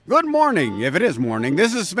Good morning, if it is morning.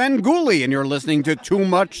 This is Sven Gooley, and you're listening to Too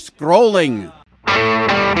Much Scrolling.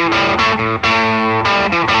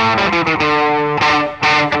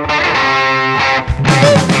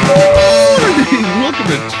 Welcome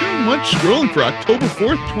to Too Much Scrolling for October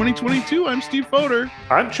 4th, 2022. I'm Steve Foder.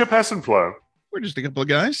 I'm Chip Hessenflow. We're just a couple of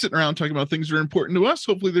guys sitting around talking about things that are important to us.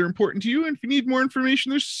 Hopefully they're important to you. And if you need more information,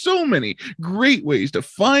 there's so many great ways to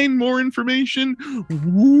find more information.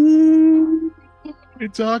 Woo!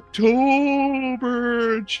 It's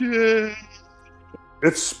October, Chip.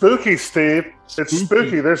 It's spooky, Steve. It's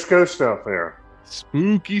spooky. There's ghosts out there.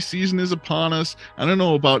 Spooky season is upon us. I don't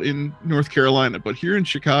know about in North Carolina, but here in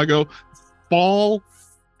Chicago, fall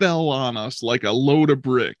fell on us like a load of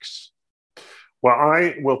bricks. Well,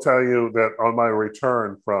 I will tell you that on my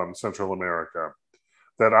return from Central America,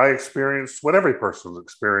 that I experienced what every person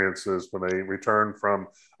experiences when they return from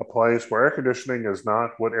a place where air conditioning is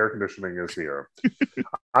not what air conditioning is here.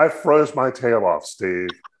 I froze my tail off,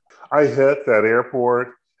 Steve. I hit that airport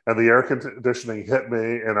and the air conditioning hit me,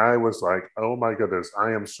 and I was like, oh my goodness,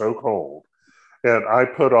 I am so cold. And I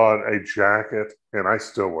put on a jacket, and I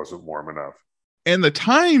still wasn't warm enough. And the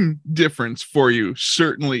time difference for you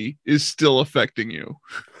certainly is still affecting you.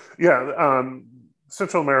 Yeah,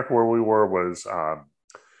 Central America, where we were, was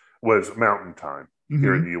mountain time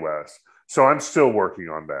here in the U.S. So I'm still working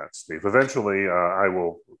on that, Steve. Eventually, I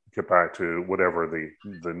will get back to whatever the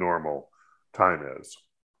normal time is.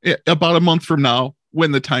 Yeah, about a month from now,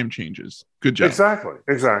 when the time changes. Good job. Exactly.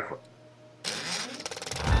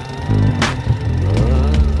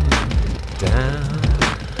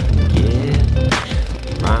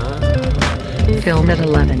 Film at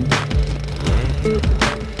 11.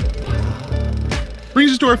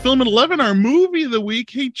 Brings us to our film at 11, our movie of the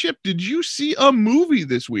week. Hey, Chip, did you see a movie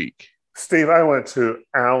this week? Steve, I went to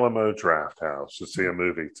Alamo Drafthouse to see a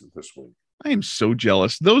movie this week. I am so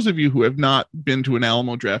jealous. Those of you who have not been to an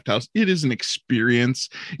Alamo Drafthouse, it is an experience.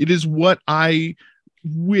 It is what I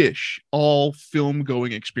wish all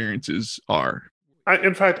film-going experiences are.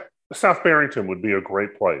 In fact, South Barrington would be a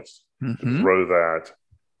great place to throw that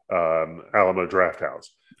Alamo Drafthouse,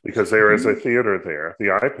 because there is a theater there, the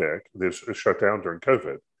iPic, that's shut down during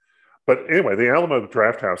COVID. But anyway, the Alamo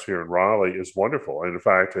Drafthouse here in Raleigh is wonderful. And in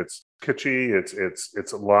fact, it's kitschy.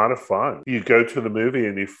 It's a lot of fun. You go to the movie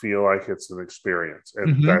and you feel like it's an experience.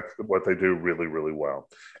 And that's what they do really, really well.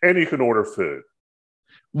 And you can order food.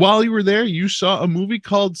 While you were there, you saw a movie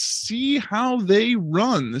called See How They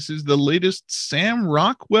Run. This is the latest Sam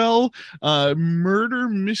Rockwell murder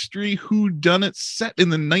mystery whodunit set in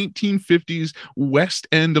the 1950s West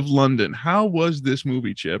End of London. How was this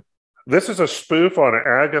movie, Chip? This is a spoof on an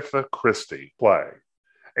Agatha Christie play.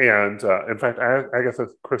 And in fact, Agatha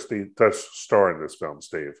Christie does star in this film,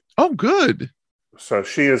 Steve. Oh, good. So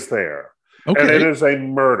she is there. Okay. And it is a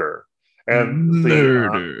murder. And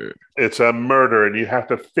it's a murder, and you have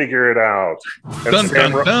to figure it out. And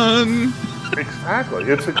dun. Exactly.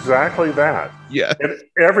 It's exactly that. Yeah. And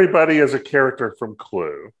everybody is a character from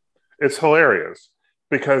Clue. It's hilarious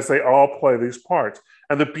because they all play these parts.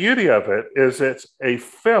 And the beauty of it is it's a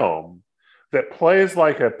film that plays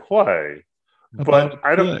like a play, but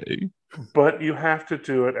you have to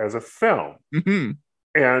do it as a film.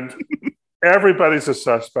 And everybody's a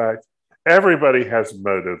suspect. Everybody has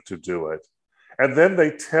motive to do it. And then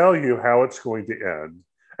they tell you how it's going to end.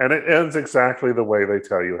 And it ends exactly the way they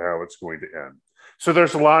tell you how it's going to end. So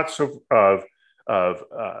there's lots of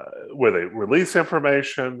where they release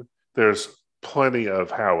information. There's plenty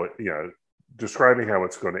of how it, describing how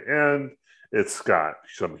it's going to end. It's got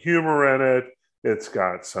some humor in it. It's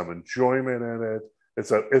got some enjoyment in it.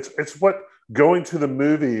 It's what going to the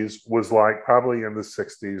movies was like probably in the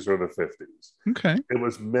 60s or the 50s. Okay. It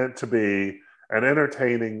was meant to be an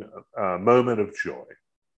entertaining moment of joy.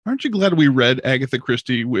 Aren't you glad we read Agatha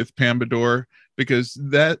Christie with Pam Bedore? Because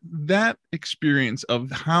that experience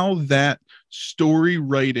of how that story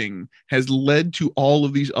writing has led to all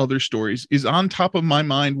of these other stories is on top of my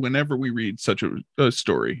mind whenever we read such a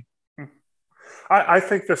story. I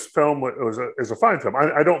think this film is a fine film.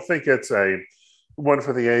 I don't think it's a one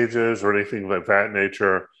for the ages or anything like that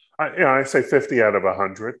nature. I say 50 out of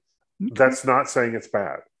 100. Okay. That's not saying it's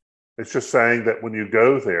bad. It's just saying that when you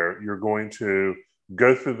go there, you're going to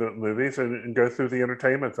go through the movies and go through the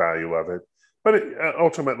entertainment value of it. But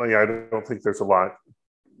ultimately, I don't think there's a lot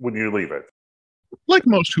when you leave it. Like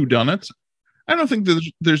most whodunits, I don't think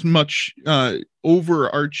there's much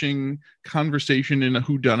overarching conversation in a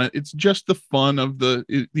whodunit. It's just the fun of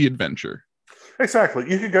the adventure. Exactly.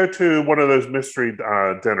 You could go to one of those mystery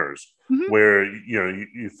dinners where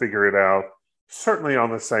you figure it out. Certainly on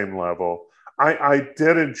the same level. I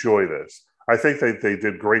did enjoy this. I think they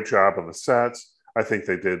did a great job on the sets. I think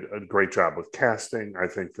they did a great job with casting. I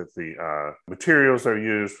think that the materials they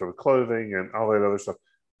used for the clothing and all that other stuff,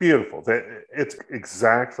 beautiful. It's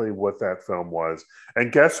exactly what that film was.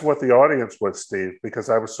 And guess what the audience was, Steve? Because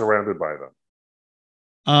I was surrounded by them.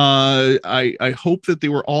 I hope that they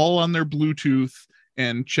were all on their Bluetooth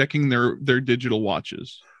and checking their digital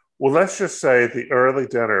watches. Well, let's just say the early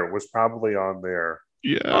dinner was probably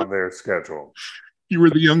Yeah, on their schedule. you were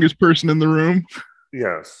the youngest person in the room.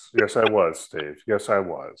 Yes, I was, Steve. Yes, I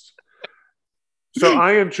was. So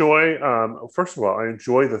I enjoy. First of all, I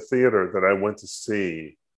enjoy the theater that I went to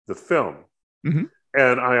see the film, Mm-hmm.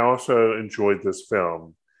 and I also enjoyed this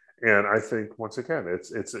film. And I think once again,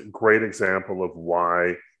 it's a great example of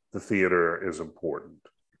why the theater is important.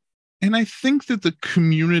 And I think that the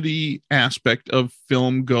community aspect of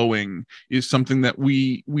film going is something that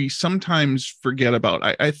we sometimes forget about.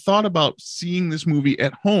 I thought about seeing this movie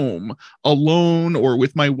at home alone or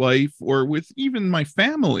with my wife or with even my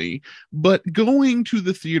family, but going to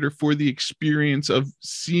the theater for the experience of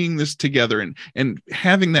seeing this together and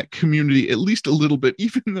having that community at least a little bit,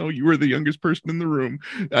 even though you were the youngest person in the room,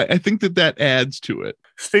 I think that adds to it.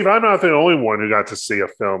 Steve, I'm not the only one who got to see a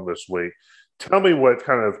film this week. Tell me what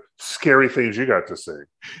kind of scary things you got to see.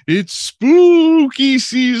 It's spooky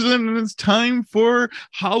season and it's time for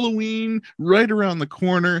Halloween right around the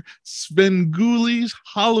corner. Svengoolie's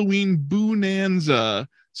Halloween Bonanza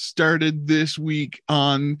started this week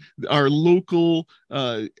on our local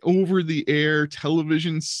over-the-air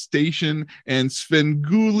television station, and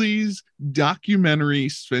Svengoolie's documentary,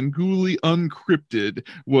 Svengoolie Uncrypted,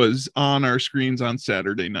 was on our screens on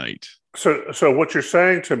Saturday night. So what you're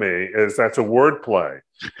saying to me is that's a word play,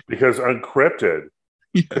 because uncrypted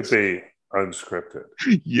could be unscripted.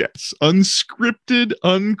 Yes, unscripted,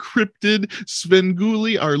 uncrypted.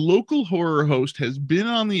 Svengoolie, our local horror host, has been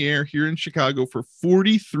on the air here in Chicago for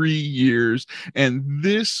 43 years, and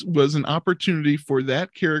this was an opportunity for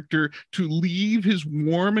that character to leave his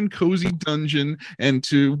warm and cozy dungeon and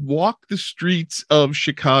to walk the streets of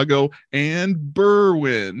Chicago and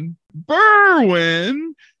Berwyn,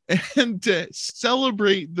 and to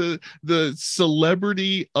celebrate the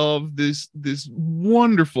celebrity of this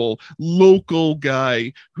wonderful local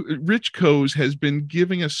guy. Rich Coase has been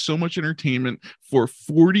giving us so much entertainment for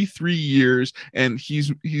 43 years, and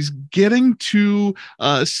he's getting to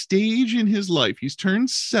a stage in his life. He's turned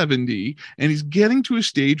 70, and he's getting to a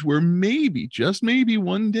stage where maybe, just maybe,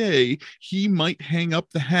 one day he might hang up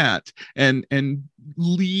the hat and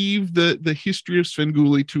leave the history of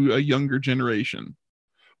Svengoolie to a younger generation.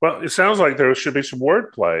 Well, it sounds like there should be some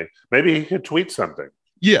wordplay. Maybe he could tweet something.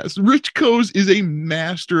 Yes, Rich Coase is a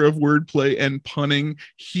master of wordplay and punning.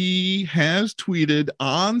 He has tweeted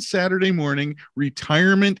on Saturday morning,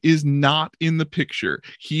 retirement is not in the picture.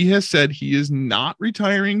 He has said he is not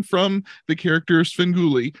retiring from the character of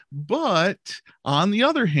Svengoolie, but on the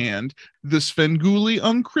other hand, the Svengoolie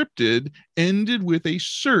Uncrypted ended with a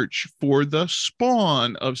search for the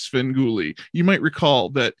spawn of Svengoolie. You might recall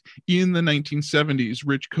that in the 1970s,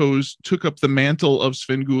 Rich Coase took up the mantle of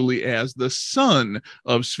Svengoolie as the son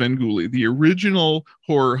of Svengoolie. The original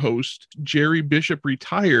horror host, Jerry Bishop,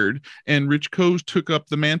 retired, and Rich Coase took up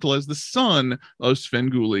the mantle as the son of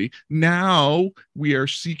Svengoolie. Now we are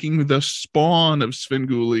seeking the spawn of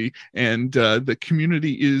Svengoolie, and the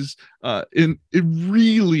community is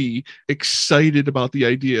really excited about the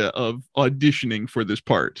idea of auditioning for this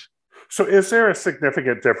part. So is there a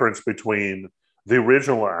significant difference between the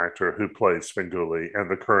original actor who plays Svengoolie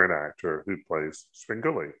and the current actor who plays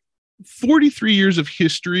Svengoolie? 43 years of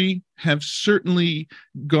history have certainly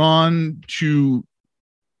gone to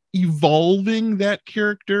evolving that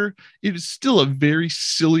character. It is still a very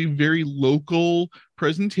silly, very local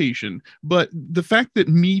presentation, but the fact that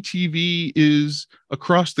MeTV is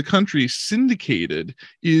across the country syndicated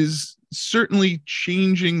is certainly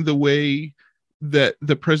changing the way that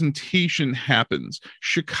the presentation happens.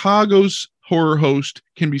 Chicago's horror host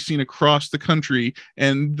can be seen across the country,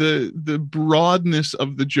 and the broadness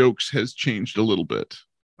of the jokes has changed a little bit.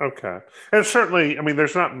 Okay. And certainly, I mean,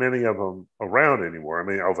 there's not many of them around anymore. I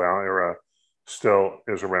mean, Elvira still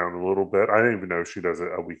is around a little bit. I didn't even know she does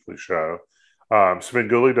a weekly show.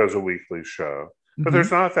 Svengoolie does a weekly show, but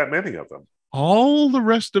there's not that many of them. All the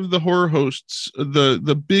rest of the horror hosts,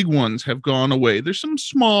 the big ones, have gone away. There's some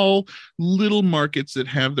small little markets that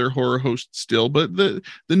have their horror hosts still, but the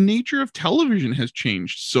nature of television has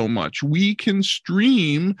changed so much. We can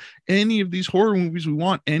stream any of these horror movies we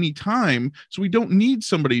want anytime, so we don't need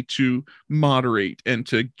somebody to moderate and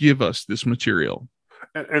to give us this material.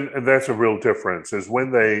 And that's a real difference, is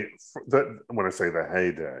when I say the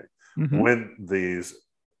heyday, when these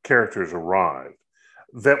characters arrived.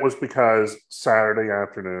 That was because Saturday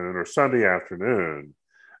afternoon or Sunday afternoon,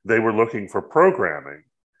 they were looking for programming,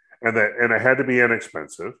 and it had to be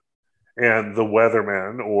inexpensive. And the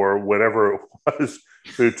weatherman or whatever it was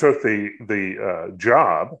who took the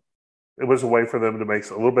job, it was a way for them to make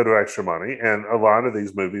a little bit of extra money. And a lot of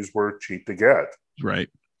these movies were cheap to get. Right.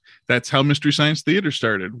 That's how Mystery Science Theater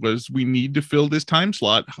started, was we need to fill this time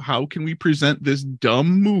slot. How can we present this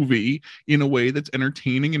dumb movie in a way that's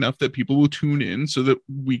entertaining enough that people will tune in so that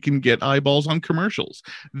we can get eyeballs on commercials?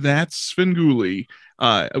 That's Svengoolie.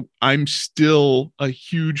 I'm still a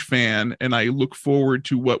huge fan, and I look forward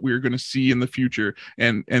to what we're going to see in the future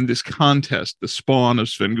and this contest, the spawn of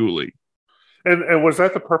Svengoolie. And was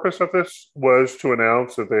that the purpose of this, was to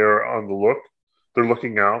announce that they are on the look? They're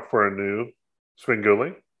looking out for a new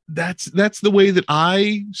Svengoolie? That's the way that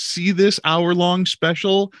I see this hour-long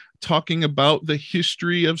special, talking about the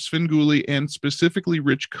history of Svengoolie and specifically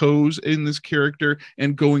Rich Koz in this character,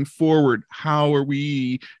 and going forward, how are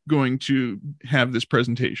we going to have this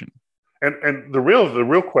presentation? And the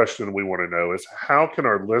real question we want to know is, how can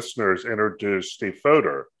our listeners introduce Steve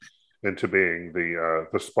Fodor into being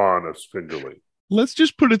the spawn of Svengoolie? Let's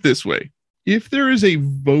just put it this way. If there is a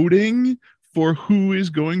voting for who is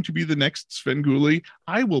going to be the next Svengoolie,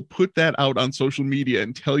 I will put that out on social media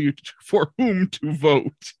and tell you for whom to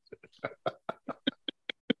vote.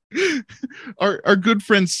 Our good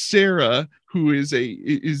friend Sarah, who is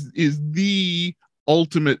the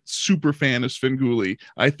ultimate super fan of Svengoolie,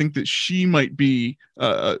 I think that she might be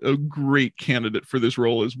a great candidate for this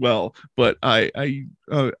role as well. But I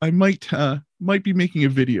might be making a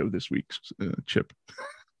video this week, Chip.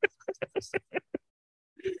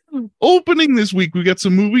 Opening this week, we got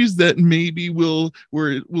some movies that maybe will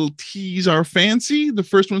tease our fancy. The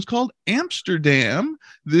first one's called Amsterdam.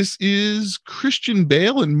 This is Christian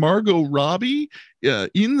Bale and Margot Robbie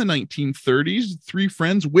in the 1930s. Three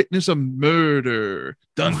friends witness a murder.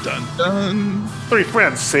 Dun, dun, dun. Three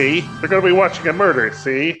friends, see? They're going to be watching a murder,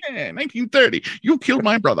 see? Yeah, 1930. You killed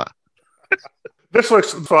my brother. This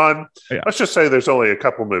looks fun. Yeah. Let's just say there's only a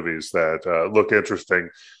couple movies that look interesting.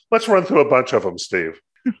 Let's run through a bunch of them, Steve.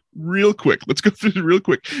 Real quick. Let's go through it real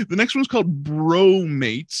quick. The next one's called Bro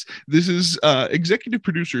Mates. This is executive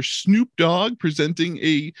producer Snoop Dogg presenting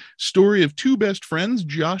a story of two best friends,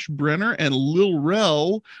 Josh Brenner and Lil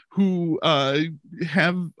Rel, who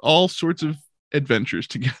have all sorts of adventures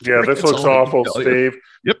together. Yeah, this looks awful, Steve.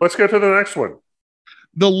 Yep. Let's go to the next one.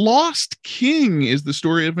 The Lost King is the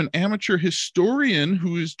story of an amateur historian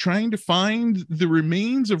who is trying to find the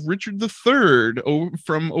remains of Richard III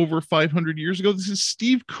from over 500 years ago. This is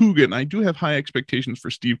Steve Coogan. I do have high expectations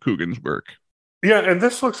for Steve Coogan's work. Yeah, and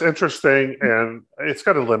this looks interesting, and it's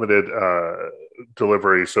got a limited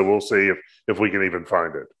delivery, so we'll see if we can even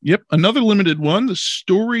find it. Yep, another limited one, The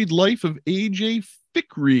Storied Life of A.J.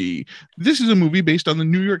 Fikry. This is a movie based on the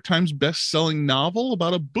New York Times best-selling novel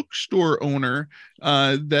about a bookstore owner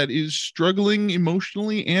that is struggling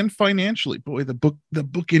emotionally and financially. Boy, the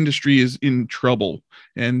book industry is in trouble,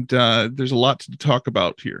 and there's a lot to talk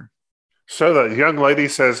about here. So the young lady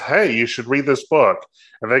says, "Hey, you should read this book."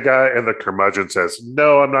 And the curmudgeon says,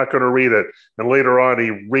 "No, I'm not going to read it." And later on,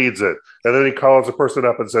 he reads it. And then he calls the person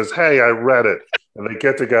up and says, "Hey, I read it." And they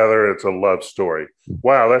get together. And it's a love story.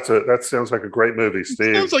 Wow, that sounds like a great movie,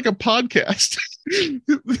 Steve. It sounds like a podcast.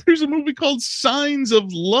 There's a movie called Signs of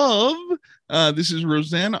Love. This is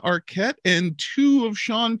Rosanna Arquette and two of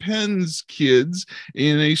Sean Penn's kids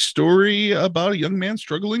in a story about a young man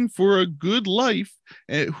struggling for a good life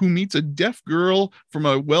who meets a deaf girl from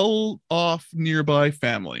a well-off nearby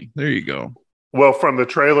family. There you go. Well, from the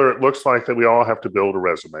trailer, it looks like that we all have to build a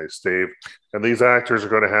resume, Steve. And these actors are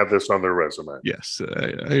going to have this on their resume. Yes,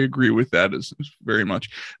 I agree with that as very much.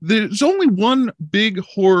 There's only one big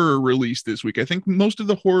horror release this week. I think most of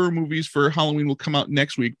the horror movies for Halloween will come out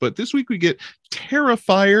next week. But this week we get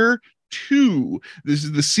Terrifier 2. This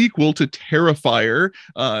is the sequel to Terrifier,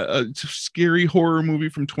 a scary horror movie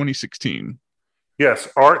from 2016. Yes,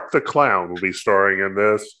 Art the Clown will be starring in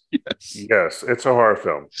this. Yes, it's a horror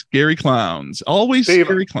film. Scary clowns. Always Steve,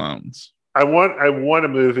 scary clowns. I want a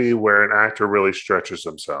movie where an actor really stretches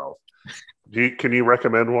himself. Can you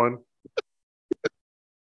recommend one?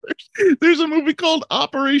 There's a movie called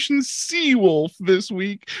Operation Seawolf this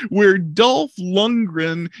week where Dolph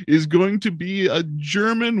Lundgren is going to be a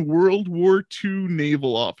German World War II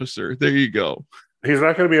naval officer. There you go. He's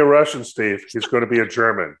not going to be a Russian, Steve. He's going to be a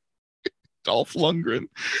German. Dolph Lundgren.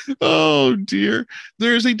 Oh dear.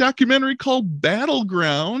 There's a documentary called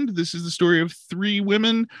Battleground. This is the story of three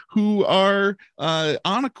women who are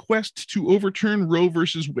on a quest to overturn Roe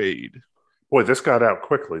versus Wade. Boy, this got out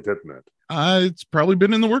quickly, didn't it? It's probably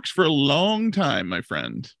been in the works for a long time, my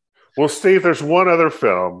friend. Well, Steve, there's one other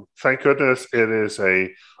film. Thank goodness it is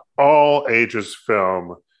a all ages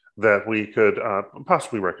film that we could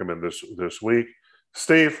possibly recommend this week.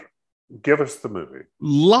 Steve, give us the movie.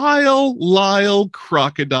 Lyle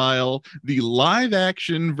Crocodile, the live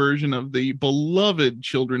action version of the beloved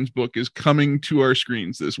children's book, is coming to our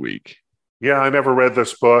screens this week. Yeah, I never read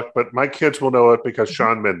this book, but my kids will know it because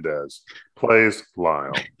Shawn Mendes plays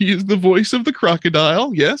Lyle. He is the voice of the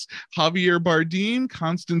crocodile, yes. Javier Bardem,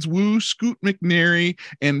 Constance Wu, Scoot McNairy,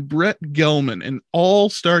 and Brett Gelman, an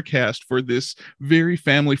all-star cast for this very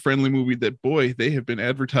family-friendly movie that, boy, they have been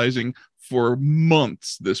advertising for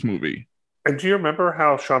months, this movie. And do you remember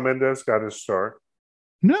how Shawn Mendes got his start?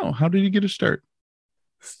 No, how did he get a start?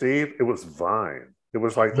 Steve, it was Vine. It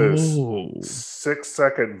was like those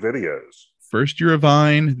 6-second videos. First you're a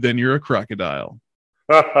vine, then you're a crocodile.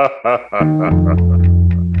 Book it.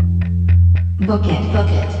 Book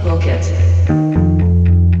it. Book it.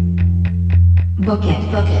 Book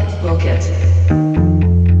it. Book it. Book it.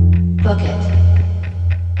 Book it.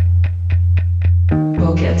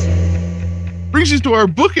 Book it. Brings us to our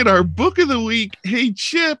book of the week. Hey,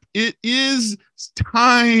 Chip, it is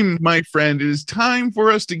time, my friend. It is time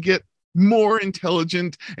for us to get more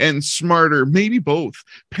intelligent and smarter, maybe both.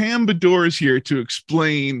 Pam Bedore is here to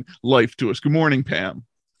explain life to us. Good morning, Pam.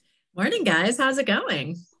 Morning, guys. How's it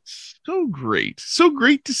going? So great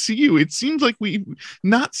to see you. It seems like we've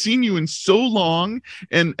not seen you in so long,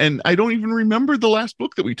 and I don't even remember the last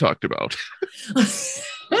book that we talked about.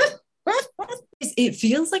 It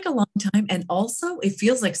feels like a long time, and also it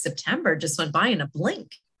feels like September just went by in a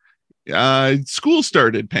blink. School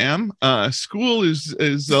started, Pam. School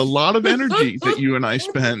is a lot of energy that you and I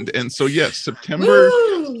spend, and so yes, September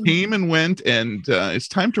came and went, and it's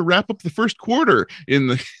time to wrap up the first quarter in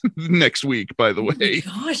the next week. By the way,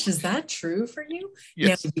 Oh my gosh, is that true for you?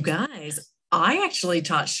 Yes. Now, you guys, I actually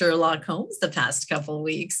taught Sherlock Holmes the past couple of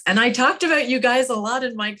weeks, and I talked about you guys a lot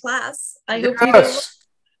in my class. I hope you know.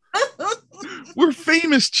 We're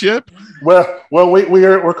famous, Chip. Well,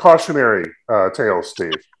 we're cautionary tales,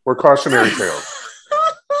 Steve. We're cautionary tales.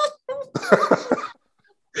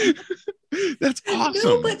 That's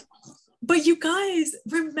awesome. No, but you guys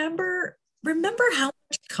remember how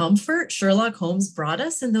much comfort Sherlock Holmes brought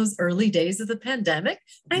us in those early days of the pandemic?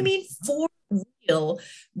 I mean, for real,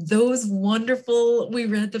 those wonderful, we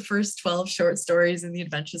read the first 12 short stories in the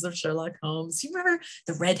Adventures of Sherlock Holmes. You remember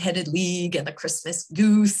the Red-Headed League and the Christmas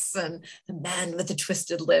Goose and the Man with the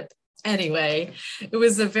Twisted Lip? Anyway, it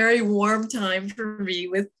was a very warm time for me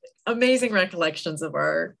with amazing recollections of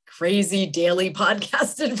our crazy daily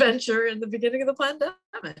podcast adventure in the beginning of the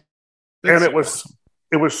pandemic. And it was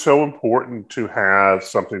so important to have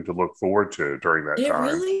something to look forward to during that time.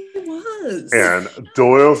 It really was. And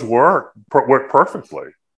Doyle's worked perfectly.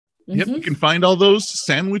 Yep, you can find all those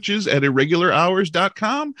sandwiches at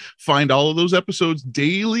irregularhours.com. Find all of those episodes,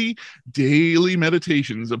 daily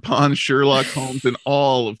meditations upon Sherlock Holmes and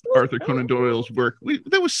all of Arthur Conan Doyle's work.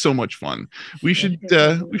 That was so much fun. We should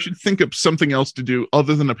think of something else to do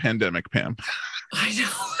other than a pandemic, Pam. I know.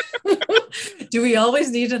 Do we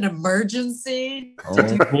always need an emergency?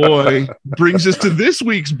 Oh boy. Brings us to this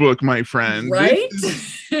week's book, my friend. Right?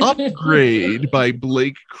 Upgrade by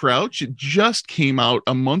Blake Crouch. It just came out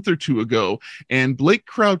a month or two ago. And Blake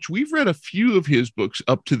Crouch, we've read a few of his books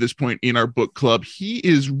up to this point in our book club. He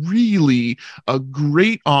is really a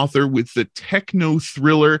great author with the techno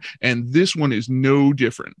thriller, and this one is no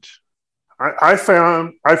different. I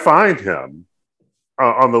find him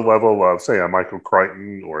on the level of, say, a Michael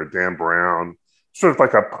Crichton or a Dan Brown, sort of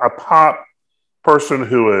like a pop person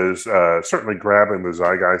who is certainly grabbing the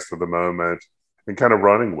zeitgeist of the moment and kind of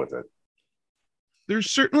running with it. There's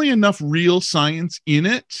certainly enough real science in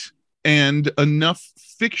it and enough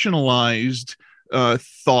fictionalized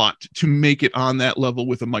thought to make it on that level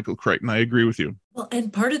with a Michael Crichton. I agree with you. Well,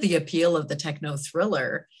 and part of the appeal of the techno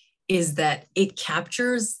thriller is that it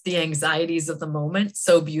captures the anxieties of the moment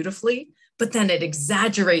so beautifully, but then it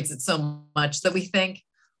exaggerates it so much that we think,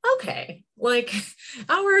 okay, like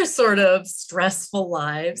our sort of stressful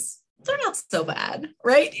lives, they're not so bad,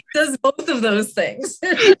 right? It does both of those things.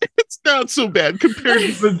 It's not so bad compared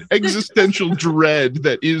to the existential dread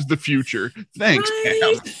that is the future. Thanks,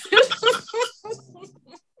 Right? Pam.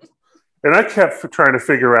 And I kept trying to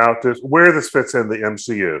figure out where this fits in the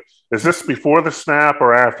MCU. Is this before the snap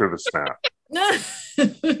or after the snap?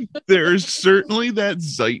 There's certainly that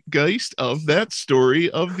zeitgeist of that story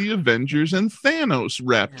of the Avengers and Thanos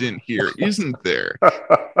wrapped in here, isn't there?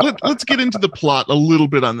 Let's get into the plot a little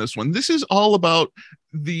bit on this one. This is all about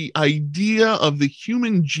the idea of the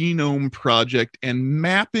Human Genome Project and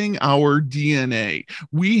mapping our DNA.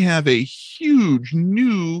 We have a huge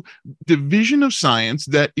new division of science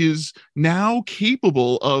that is now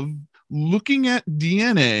capable of looking at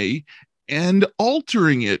DNA and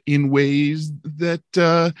altering it in ways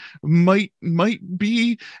that might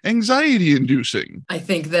be anxiety inducing. I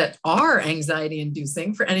think that are anxiety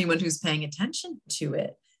inducing for anyone who's paying attention to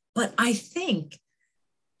it. But I think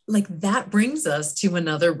like that brings us to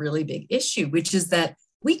another really big issue, which is that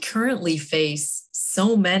we currently face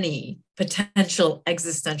so many potential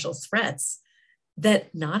existential threats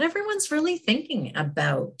that not everyone's really thinking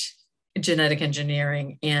about genetic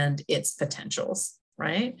engineering and its potentials,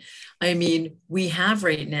 right? I mean, we have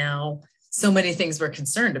right now so many things we're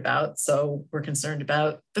concerned about. So we're concerned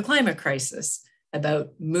about the climate crisis, about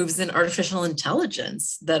moves in artificial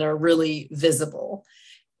intelligence that are really visible,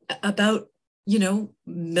 about, you know,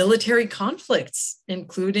 military conflicts,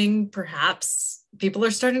 including perhaps people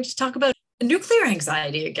are starting to talk about nuclear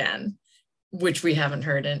anxiety again, which we haven't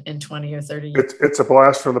heard in 20 or 30 years. It's a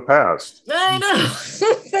blast from the past. I know.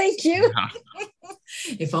 Thank you. Yeah.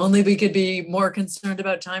 If only we could be more concerned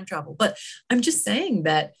about time travel. But I'm just saying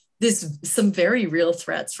that some very real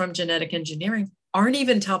threats from genetic engineering aren't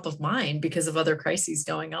even top of mind because of other crises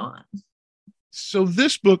going on. So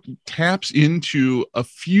this book taps into a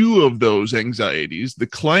few of those anxieties. The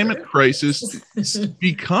climate crisis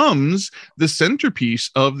becomes the centerpiece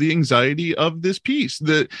of the anxiety of this piece.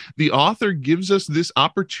 The author gives us this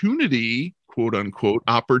opportunity, quote unquote,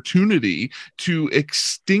 opportunity to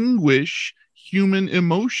extinguish human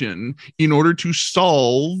emotion in order to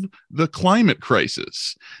solve the climate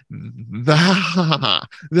crisis. That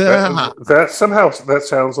somehow that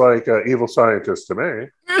sounds like evil scientist to me.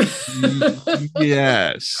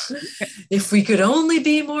 Yes. If we could only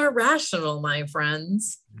be more rational, my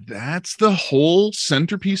friends. That's the whole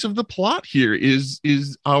centerpiece of the plot here is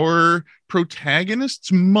our protagonist's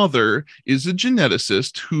mother is a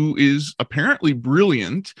geneticist who is apparently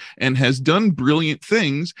brilliant and has done brilliant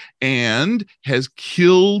things and has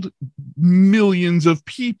killed millions of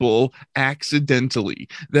people accidentally.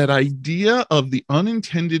 That idea of the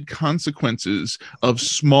unintended consequences of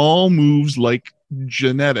small moves like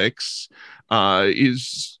genetics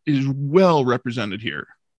is well represented here.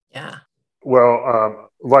 Yeah. Well,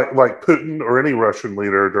 like Putin or any Russian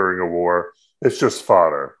leader during a war, it's just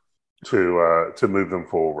fodder to move them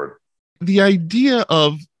forward. The idea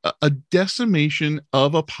of a decimation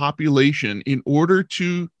of a population in order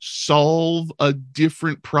to solve a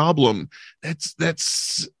different problem,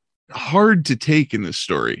 that's hard to take in this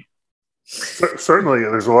story. Certainly,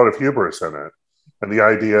 there's a lot of hubris in it. And the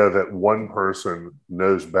idea that one person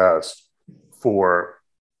knows best for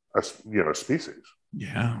a species.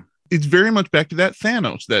 Yeah. It's very much back to that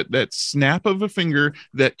Thanos, that snap of a finger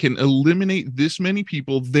that can eliminate this many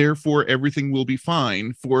people, therefore everything will be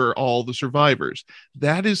fine for all the survivors.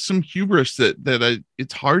 That is some hubris that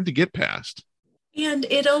it's hard to get past. And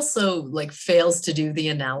it also like fails to do the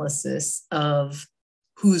analysis of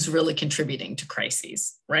who's really contributing to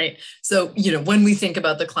crises, right? So, when we think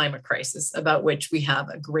about the climate crisis, about which we have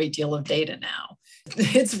a great deal of data now,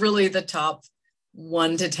 it's really the top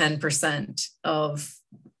 1 to 10% of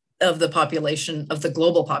the population, of the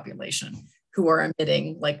global population, who are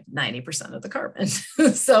emitting like 90% of the carbon.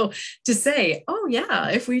 So to say, oh yeah,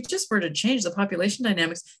 if we just were to change the population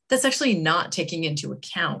dynamics, that's actually not taking into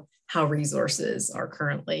account how resources are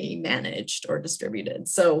currently managed or distributed.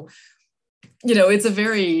 So,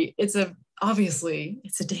 obviously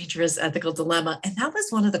it's a dangerous ethical dilemma. And that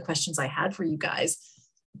was one of the questions I had for you guys.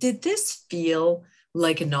 Did this feel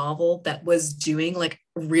like a novel that was doing like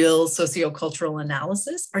real sociocultural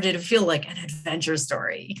analysis, or did it feel like an adventure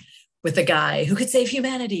story with a guy who could save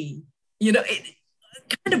humanity?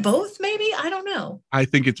 Kind of both, maybe. I don't know. I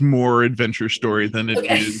think it's more adventure story than it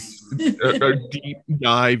is a deep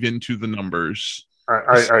dive into the numbers.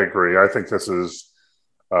 I agree. I think this is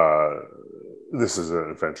an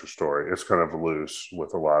adventure story. It's kind of loose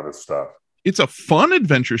with a lot of stuff. It's a fun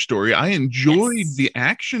adventure story. I enjoyed the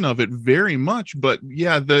action of it very much, but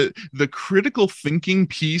yeah, the critical thinking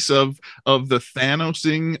piece of the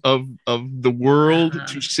Thanosing of the world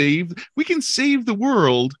we can save the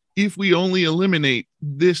world if we only eliminate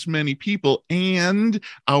this many people and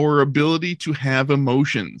our ability to have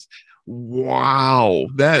emotions. Wow,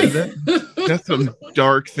 that's some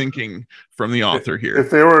dark thinking from the author here. If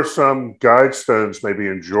there were some guide stones maybe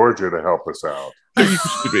in Georgia to help us out. There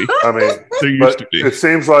used to be. I mean, There used but to be. it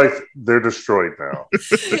seems like they're destroyed now.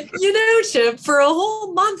 You know, Chip, for a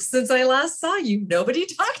whole month since I last saw you, nobody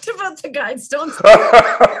talked about the Guidestones.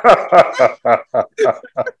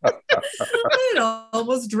 It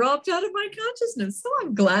almost dropped out of my consciousness, so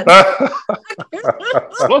I'm glad.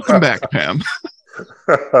 Welcome back, Pam.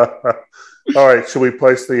 All right, should we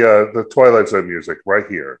place the Twilight Zone music right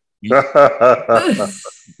here?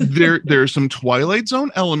 There are some Twilight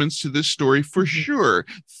Zone elements to this story for sure.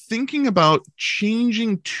 Thinking about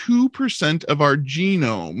changing 2% of our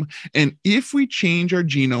genome, and if we change our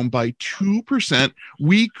genome by 2%,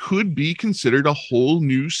 we could be considered a whole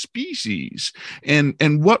new species.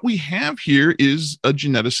 And what we have here is a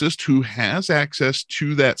geneticist who has access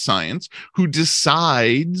to that science, who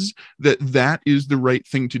decides that that is the right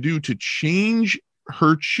thing to do, to change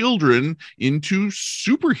her children into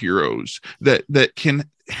superheroes that can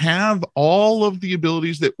have all of the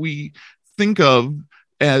abilities that we think of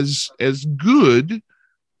as good.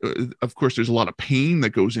 Of course, there's a lot of pain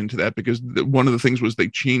that goes into that, because one of the things was they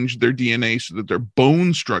changed their DNA so that their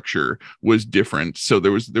bone structure was different. So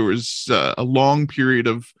there was a long period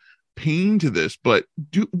of pain to this. But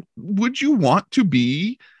would you want to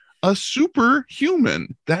be a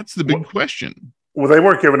superhuman? That's the big question. Well, they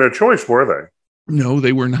weren't given a choice, were they? No,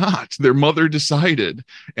 they were not. Their mother decided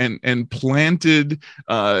and planted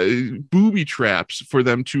booby traps for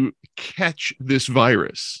them to catch this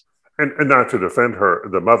virus. And not to defend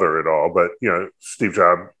the mother at all, but Steve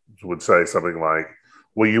Jobs would say something like,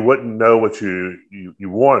 "Well, you wouldn't know what you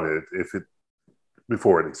wanted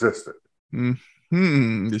before it existed."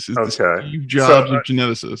 Mm-hmm. This is okay. the Steve Jobs of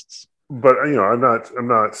geneticists. But I'm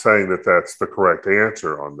not saying that that's the correct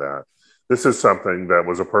answer on that. This is something that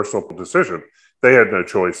was a personal decision. They had no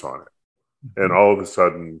choice on it. And all of a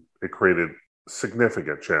sudden, it created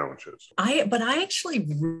significant challenges. But I actually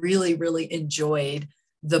really, really enjoyed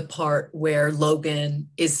the part where Logan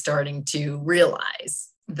is starting to realize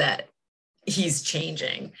that he's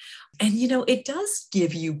changing. And, it does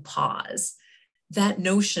give you pause. That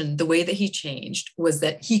notion, the way that he changed, was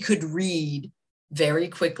that he could read very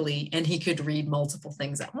quickly and he could read multiple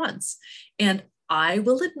things at once. And I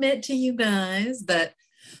will admit to you guys that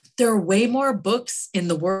there are way more books in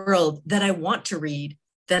the world that I want to read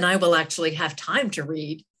than I will actually have time to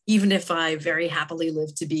read, even if I very happily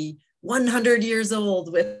live to be 100 years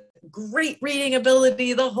old with great reading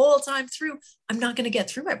ability the whole time through. I'm not going to get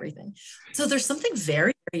through everything. So there's something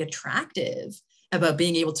very, very attractive about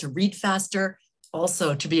being able to read faster,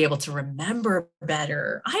 also to be able to remember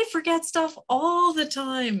better. I forget stuff all the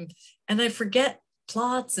time, and I forget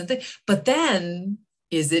plots and things. But then,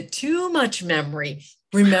 is it too much memory?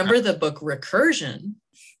 Remember the book Recursion,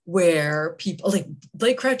 where people like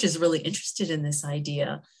Blake Crouch is really interested in this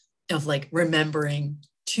idea of remembering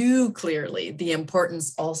too clearly, the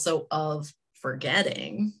importance also of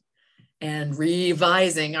forgetting and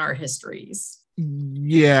revising our histories.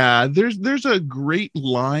 Yeah, there's a great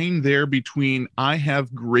line there between I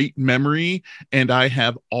have great memory and I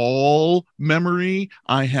have all memory.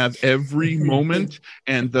 I have every moment,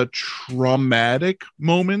 and the traumatic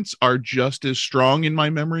moments are just as strong in my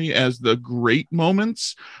memory as the great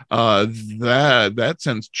moments. That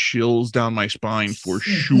sends chills down my spine for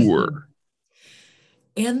sure.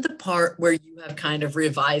 And the part where you have kind of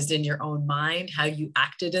revised in your own mind how you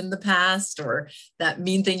acted in the past, or that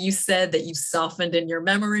mean thing you said that you softened in your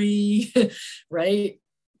memory, right?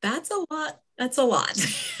 That's a lot. That's a lot.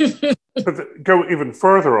 But go even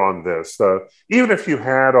further on this. Even if you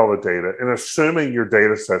had all the data, and assuming your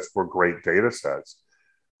data sets were great data sets,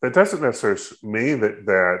 that doesn't necessarily mean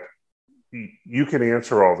that you can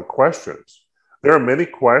answer all the questions. There are many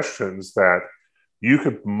questions that you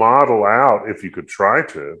could model out if you could try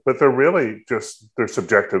to, but they're really just their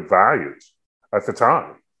subjective values at the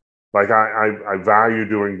time. Like I value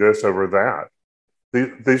doing this over that.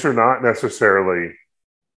 These are not necessarily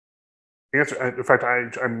answer. In fact,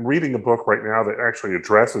 I'm reading a book right now that actually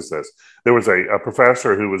addresses this. There was a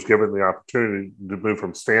professor who was given the opportunity to move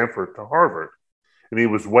from Stanford to Harvard, and he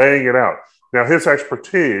was weighing it out. Now, his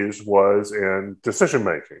expertise was in decision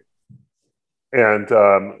making. And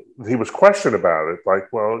he was questioned about it, like,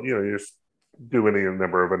 well, you just do any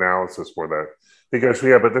number of analysis for that. He goes,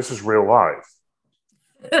 yeah, but this is real life.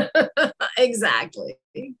 Exactly.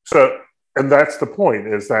 So, and that's the point,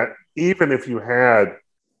 is that even if you had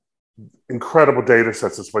incredible data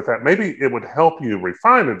sets like that, maybe it would help you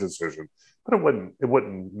refine a decision, but it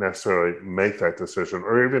wouldn't necessarily make that decision,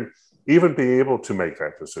 or even be able to make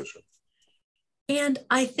that decision. And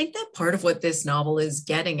I think that part of what this novel is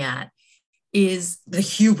getting at is the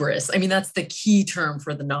hubris. I mean, that's the key term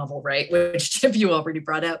for the novel, right? Which Chip, you already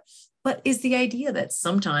brought out. but is the idea that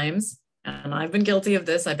sometimes, and I've been guilty of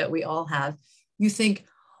this, I bet we all have, you think,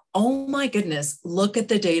 oh my goodness, look at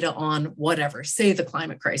the data on whatever, say the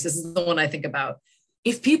climate crisis is the one I think about.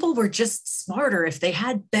 If people were just smarter, if they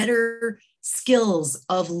had better skills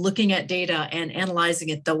of looking at data and analyzing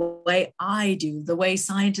it the way I do, the way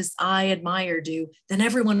scientists I admire do, then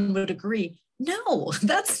everyone would agree. No,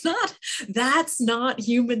 that's not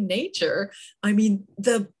human nature. I mean,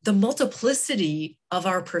 the multiplicity of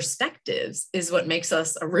our perspectives is what makes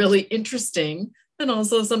us a really interesting and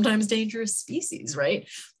also sometimes dangerous species, right?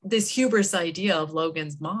 This hubris idea of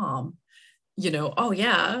Logan's mom, oh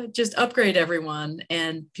yeah, just upgrade everyone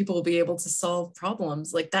and people will be able to solve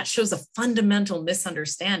problems. Like that shows a fundamental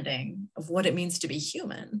misunderstanding of what it means to be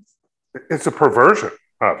human. It's a perversion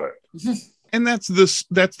of it. And that's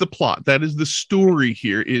the plot. That is the story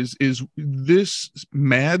here, is this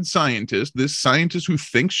mad scientist, this scientist who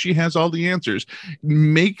thinks she has all the answers,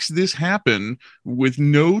 makes this happen with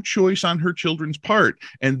no choice on her children's part.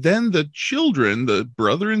 And then the children, the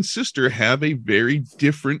brother and sister, have a very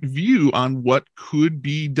different view on what could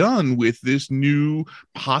be done with this new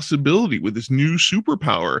possibility, with this new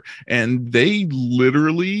superpower. And they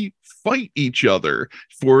literally fight each other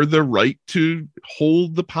for the right to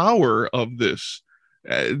hold the power of this.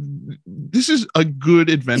 This is a good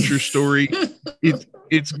adventure story.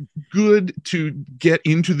 It's good to get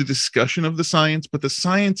into the discussion of the science, but the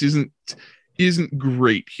science isn't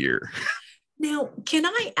great here. Now, can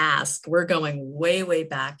I ask, we're going way, way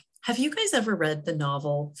back. Have you guys ever read the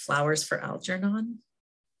novel Flowers for Algernon?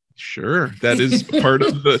 Sure. That is part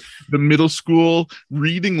of the middle school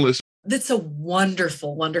reading list. That's a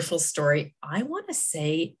wonderful, wonderful story. I want to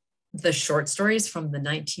say the short stories from the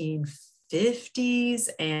 1950s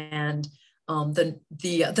and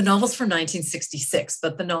the novels from 1966,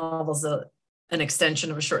 but the novel's an extension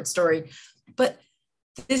of a short story. But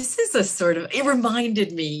this is it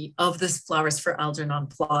reminded me of this Flowers for Algernon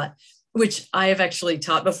plot, which I have actually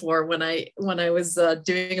taught before when I was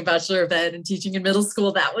doing a Bachelor of Ed and teaching in middle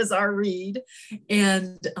school. That was our read.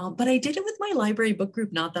 And but I did it with my library book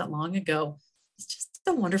group not that long ago. It's just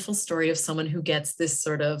a wonderful story of someone who gets this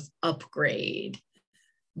sort of upgrade.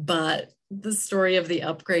 But the story of the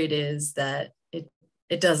upgrade is that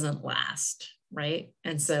it doesn't last, right?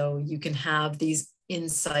 And so you can have these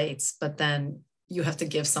insights, but then you have to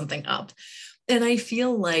give something up. And I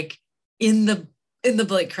feel like in the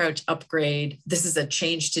Blake Crouch upgrade, this is a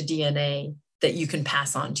change to DNA that you can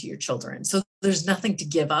pass on to your children. So there's nothing to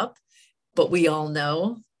give up, but we all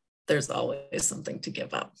know there's always something to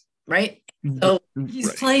give up, right? So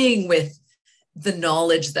he's playing with the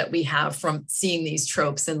knowledge that we have from seeing these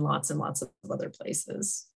tropes in lots and lots of other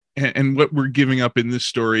places. And what we're giving up in this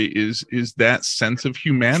story is that sense of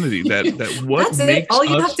humanity, that what that's makes all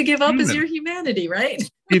you us have to give up human. is your humanity, right?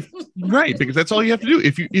 Right, because that's all you have to do.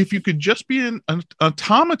 If you could just be an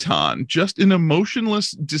automaton, just an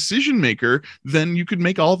emotionless decision maker, then you could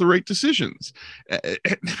make all the right decisions.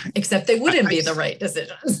 Except they wouldn't be the right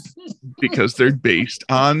decisions. Because they're based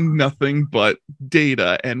on nothing but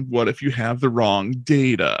data. And what if you have the wrong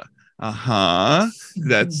data?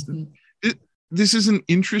 This is an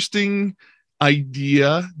interesting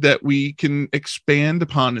idea that we can expand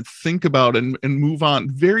upon and think about and move on.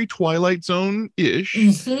 Very Twilight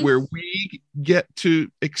Zone-ish, where we get to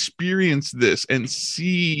experience this and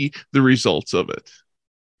see the results of it.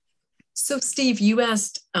 So, Steve, you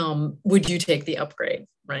asked, would you take the upgrade,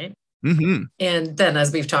 right? Mm-hmm. And then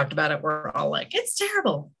as we've talked about it, we're all like, it's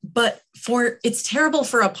terrible. But it's terrible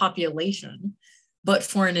for a population, but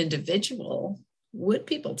for an individual, would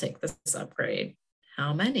people take this upgrade?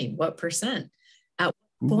 How many? What percent? At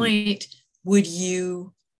what point would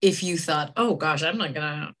you, if you thought, oh gosh, I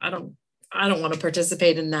don't want to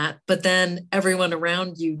participate in that, but then everyone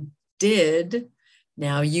around you did,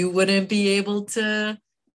 now you wouldn't be able to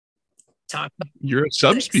talk about you're a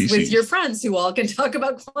subspecies with your friends who all can talk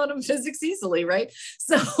about quantum physics easily, right?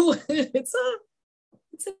 So it's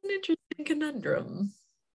an interesting conundrum.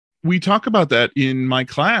 We talk about that in my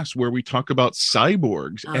class where we talk about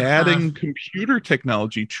cyborgs, adding computer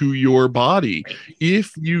technology to your body. Right.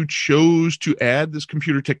 If you chose to add this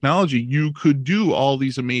computer technology, you could do all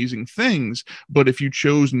these amazing things. But if you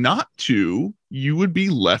chose not to, you would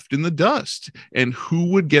be left in the dust. And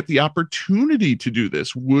who would get the opportunity to do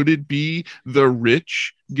this? Would it be the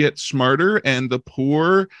rich get smarter and the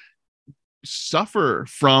poor suffer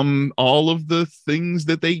from all of the things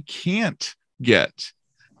that they can't get?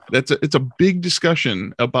 It's a big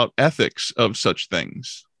discussion about ethics of such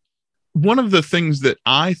things. One of the things that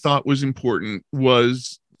I thought was important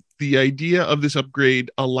was the idea of this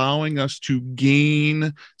upgrade allowing us to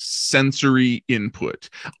gain sensory input,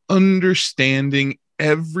 understanding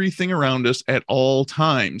everything around us at all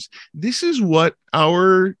times. This is what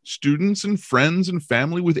our students and friends and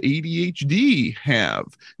family with ADHD have.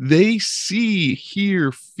 They see,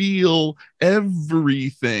 hear, feel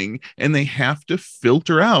everything, and they have to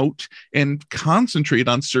filter out and concentrate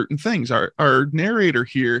on certain things. Our narrator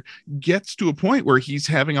here gets to a point where he's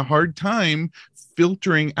having a hard time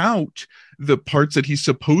filtering out the parts that he's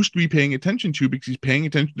supposed to be paying attention to, because he's paying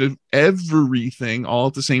attention to everything all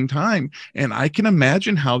at the same time. And I can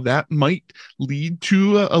imagine how that might lead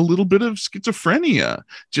to a little bit of schizophrenia,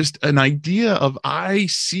 just an idea of, I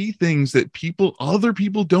see things that other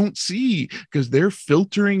people don't see because they're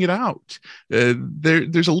filtering it out.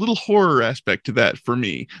 There's a little horror aspect to that for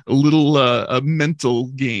me, a little a mental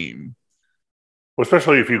game. Well,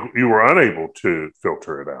 especially if you were unable to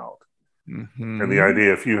filter it out. Mm-hmm. And the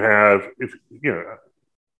idea, if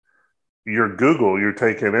you're Google, you're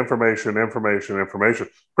taking information.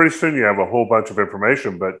 Pretty soon you have a whole bunch of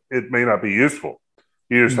information, but it may not be useful.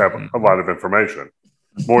 You just have a lot of information.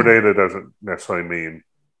 More data doesn't necessarily mean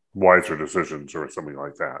wiser decisions or something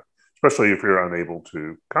like that, especially if you're unable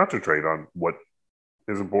to concentrate on what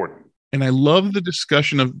is important. And I love the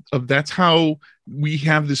discussion of that's how we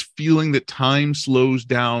have this feeling that time slows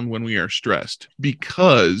down when we are stressed,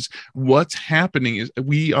 because what's happening is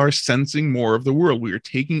we are sensing more of the world. We are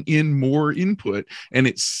taking in more input, and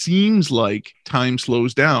it seems like time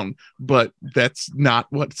slows down, but that's not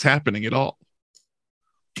what's happening at all.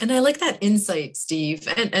 And I like that insight, Steve,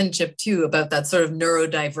 and Chip too, about that sort of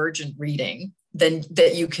neurodivergent reading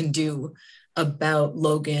that you can do about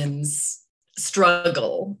Logan's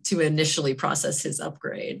struggle to initially process his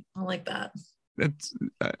upgrade. I like that.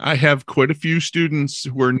 I have quite a few students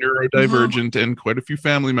who are neurodivergent and quite a few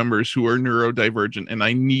family members who are neurodivergent, and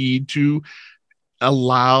I need to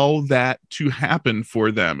allow that to happen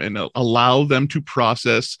for them and allow them to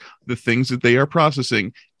process the things that they are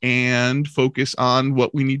processing and focus on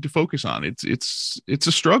what we need to focus on. It's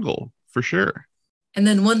a struggle for sure. And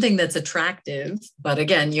then one thing that's attractive, but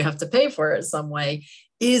again, you have to pay for it some way,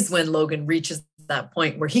 is when Logan reaches that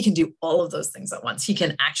point where he can do all of those things at once. He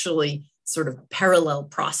can actually sort of parallel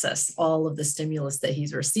process all of the stimulus that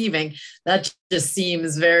he's receiving. That just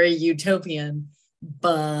seems very utopian.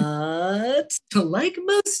 But like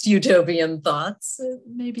most utopian thoughts, it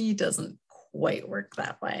maybe doesn't quite work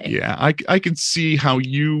that way. Yeah, I can see how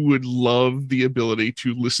you would love the ability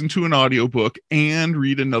to listen to an audiobook and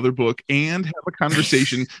read another book and have a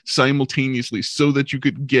conversation simultaneously, so that you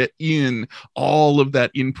could get in all of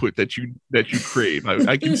that input that you crave.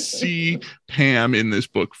 I can see Pam in this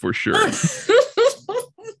book for sure.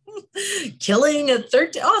 Killing a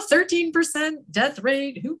 13% death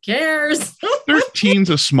rate. Who cares? 13's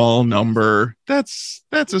a small number. That's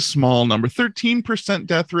a small number. 13%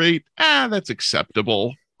 death rate. That's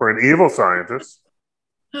acceptable for an evil scientist.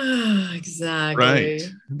 Exactly. Right.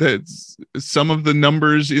 That's some of the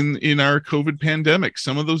numbers in our COVID pandemic.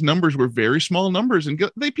 Some of those numbers were very small numbers, and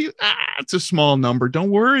it's a small number. Don't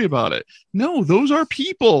worry about it. No, those are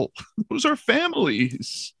people. Those are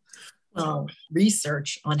families. Well,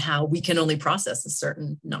 research on how we can only process a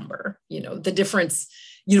certain number. The difference,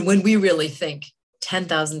 when we really think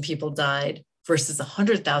 10,000 people died versus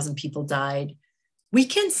 100,000 people died, we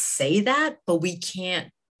can say that, but we can't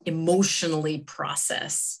emotionally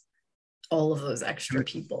process all of those extra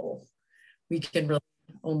people. We can really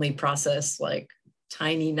only process like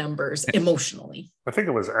tiny numbers emotionally. I think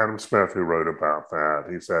it was Adam Smith who wrote about that.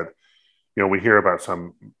 He said, we hear about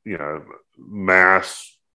some,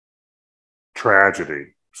 mass tragedy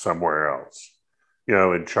somewhere else,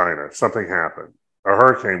 in China, something happened, a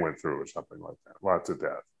hurricane went through or something like that, lots of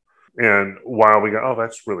death. And while we go, oh,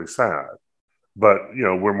 that's really sad, but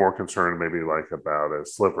we're more concerned maybe like about a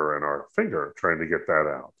sliver in our finger, trying to get that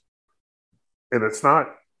out. And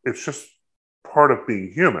it's just part of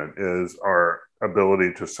being human is our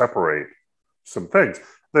ability to separate some things.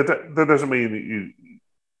 That doesn't mean that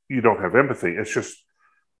you don't have empathy. It's just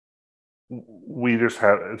we just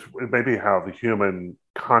have, it's maybe how the human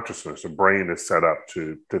consciousness, the brain is set up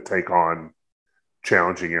to take on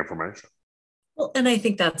challenging information. Well, and I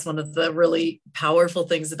think that's one of the really powerful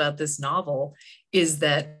things about this novel is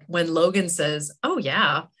that when Logan says, oh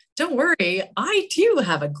yeah, don't worry, I too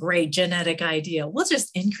have a great genetic idea. We'll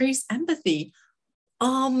just increase empathy.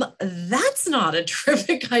 That's not a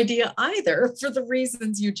terrific idea either, for the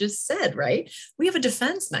reasons you just said, right? We have a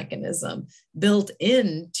defense mechanism built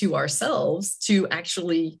into ourselves to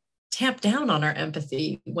actually tamp down on our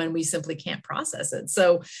empathy when we simply can't process it.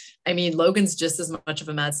 So, I mean, Logan's just as much of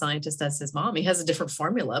a mad scientist as his mom. He has a different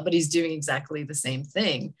formula, but he's doing exactly the same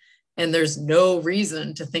thing. And there's no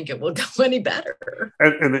reason to think it will go any better.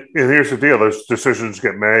 And here's the deal: those decisions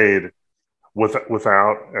get made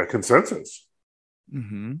without a consensus.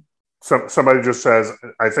 Mm-hmm. Somebody just says,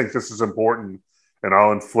 "I think this is important," and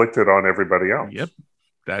I'll inflict it on everybody else. Yep,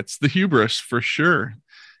 that's the hubris for sure.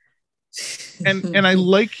 And I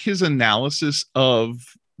like his analysis of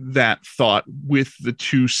that thought with the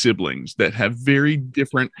two siblings that have very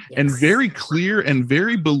different and very clear and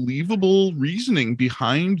very believable reasoning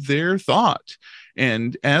behind their thought.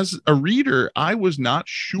 And as a reader, I was not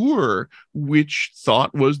sure which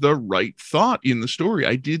thought was the right thought in the story.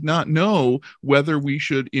 I did not know whether we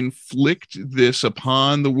should inflict this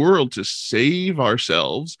upon the world to save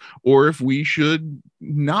ourselves, or if we should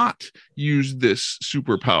not use this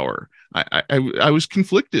superpower. I was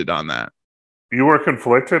conflicted on that. You were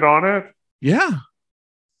conflicted on it? Yeah.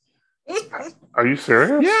 Are you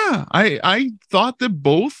serious? Yeah. I thought that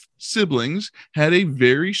both siblings had a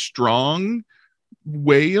very strong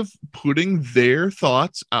way of putting their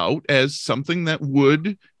thoughts out as something that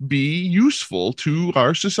would be useful to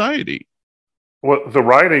our society. Well, the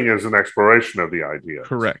writing is an exploration of the idea.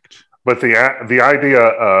 Correct. But the idea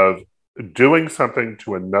of doing something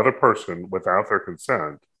to another person without their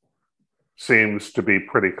consent seems to be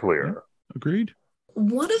pretty clear. Yeah, agreed.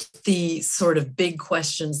 One of the sort of big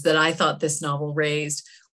questions that I thought this novel raised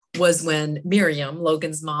was when Miriam,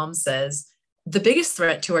 Logan's mom, says, the biggest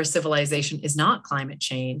threat to our civilization is not climate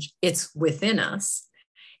change, it's within us.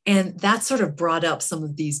 And that sort of brought up some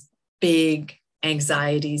of these big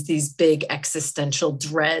anxieties, these big existential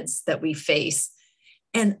dreads that we face.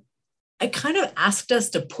 And I kind of asked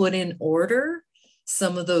us to put in order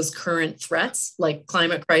some of those current threats, like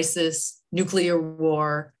climate crisis, nuclear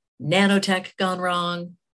war, nanotech gone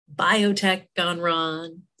wrong, biotech gone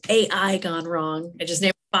wrong, AI gone wrong. I just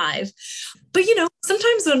named 5. But, you know,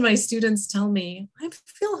 sometimes when my students tell me, I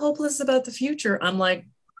feel hopeless about the future, I'm like,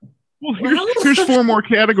 well, here's 4 more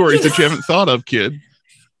categories that you haven't thought of, kid.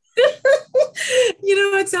 You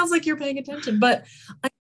know, it sounds like you're paying attention, but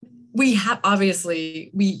we have,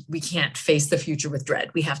 obviously, we can't face the future with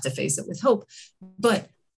dread. We have to face it with hope. But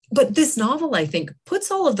this novel, I think, puts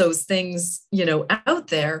all of those things, you know, out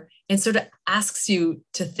there and sort of asks you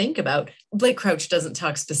to think about. Blake Crouch doesn't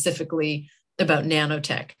talk specifically about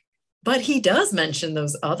nanotech, but he does mention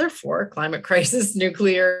those other 4: climate crisis,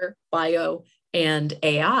 nuclear, bio, and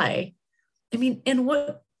AI. I mean, in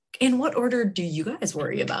what order do you guys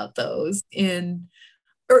worry about those?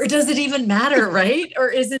 Or does it even matter, right? Or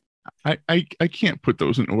is it? I can't put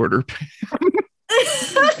those in order.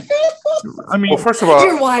 I mean, well, first of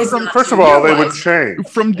all, they would change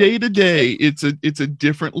from day to day. It's a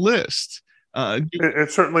different list.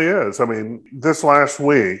 It certainly is. I mean, this last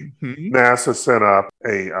week, NASA sent up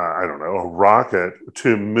a rocket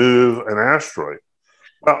to move an asteroid.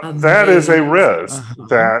 Well, that is a risk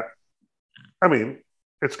that, I mean,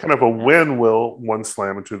 it's kind of a when will one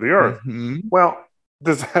slam into the earth. Well,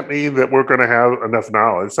 does that mean that we're going to have enough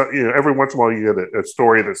knowledge? So, you know, every once in a while you get a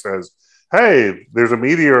story that says, hey, there's a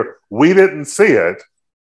meteor, we didn't see it,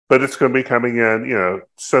 but it's going to be coming in, you know,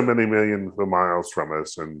 so many millions of miles from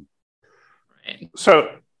us. And so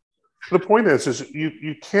the point is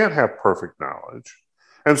you can't have perfect knowledge.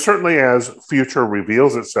 And certainly as future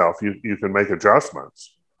reveals itself, you can make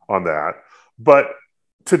adjustments on that. But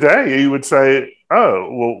today you would say, oh,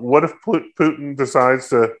 well, what if Putin decides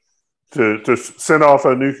to send off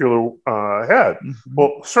a nuclear head?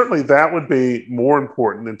 Well, certainly that would be more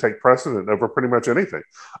important and take precedent over pretty much anything.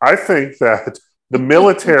 I think that the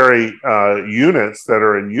military units that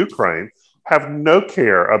are in Ukraine have no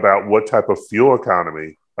care about what type of fuel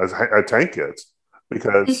economy a tank is,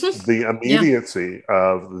 because the immediacy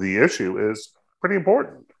of the issue is pretty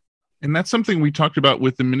important. And that's something we talked about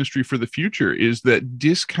with the Ministry for the Future, is that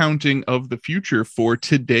discounting of the future for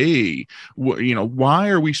today. You know, why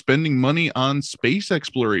are we spending money on space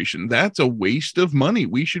exploration? That's a waste of money.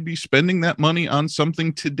 We should be spending that money on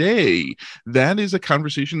something today. That is a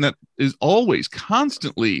conversation that is always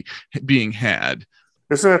constantly being had.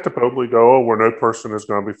 Isn't that the Pope goal where no person has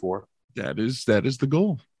gone before? That is the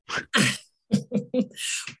goal.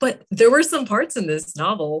 But there were some parts in this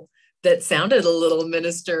novel that sounded a little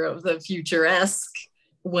Minister of the Future-esque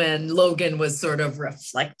when Logan was sort of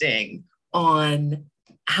reflecting on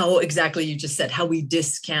how exactly you just said, how we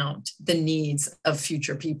discount the needs of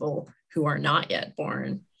future people who are not yet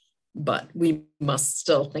born, but we must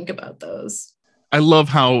still think about those. I love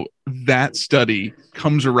how that study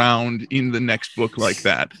comes around in the next book like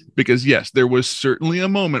that, because yes, there was certainly a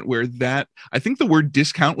moment where that, I think the word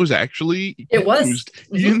discount was actually used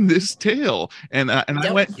in this tale. And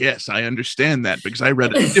I went, yes, I understand that because I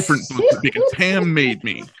read a different book because Pam made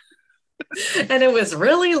me. And it was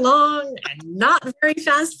really long and not very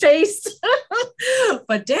fast paced,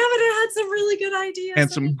 but damn it, it had some really good ideas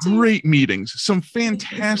and some great meetings, some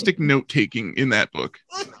fantastic note taking in that book.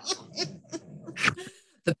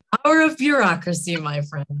 The power of bureaucracy, my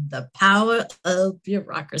friend. The power of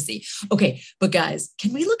bureaucracy. Okay, but guys,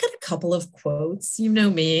 can we look at a couple of quotes? You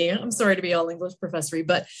know me. I'm sorry to be all English professory,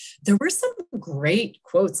 but there were some great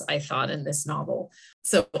quotes, I thought, in this novel.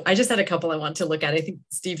 So I just had a couple I want to look at. I think,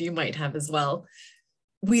 Steve, you might have as well.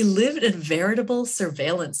 We lived in a veritable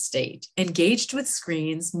surveillance state, engaged with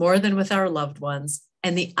screens more than with our loved ones,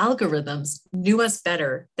 and the algorithms knew us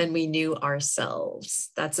better than we knew ourselves.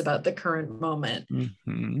 That's about the current moment.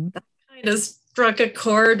 Mm-hmm. That kind of struck a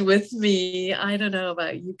chord with me. I don't know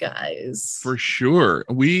about you guys. For sure.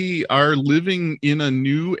 We are living in a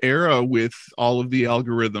new era with all of the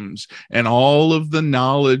algorithms and all of the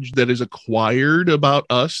knowledge that is acquired about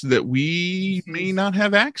us that we may not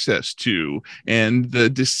have access to. And the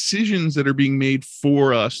decisions that are being made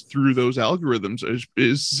for us through those algorithms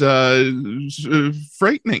is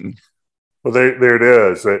frightening. Well, there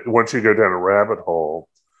it is. Once you go down a rabbit hole,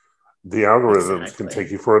 the algorithms can take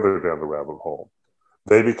you further down the rabbit hole.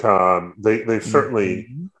 They certainly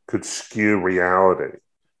could skew reality.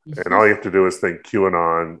 And all you have to do is think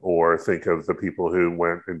QAnon or think of the people who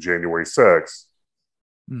went in January 6th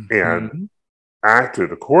and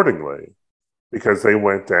acted accordingly because they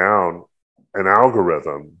went down an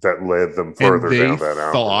algorithm that led them further down that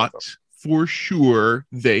algorithm. For sure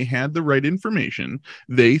they had the right information.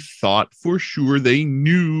 They thought for sure they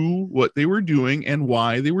knew what they were doing and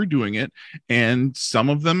why they were doing it. And some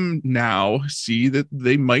of them now see that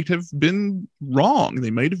they might have been wrong.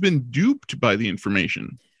 They might have been duped by the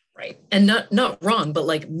information. Right. And not wrong, but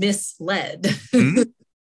like misled. Mm-hmm.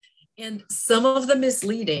 And some of the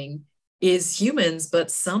misleading is humans,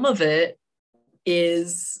 but some of it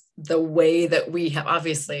is the way that we have,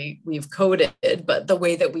 obviously we've coded, but the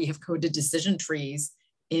way that we have coded decision trees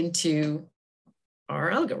into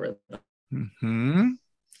our algorithm. Mm-hmm.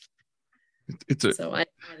 So I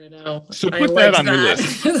don't know. So put that on your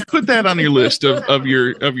list. Put that on your list of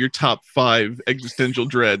your top 5 existential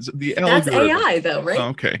dreads. That's AI though, right?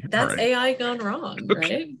 Okay. That's right. AI gone wrong,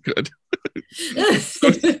 okay, right? Good.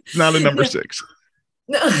 It's not a number 6.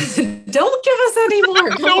 No, don't give us any more.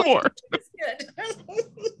 No more.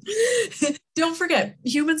 Don't forget,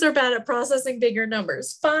 humans are bad at processing bigger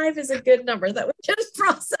numbers. 5 is a good number that we can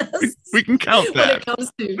process. We can count that. When it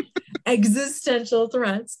comes to existential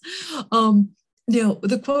threats.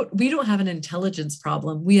 The quote, we don't have an intelligence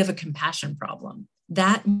problem. We have a compassion problem.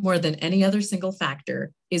 That, more than any other single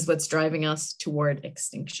factor, is what's driving us toward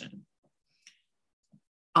extinction.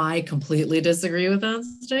 I completely disagree with that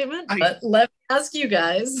statement, but let me ask you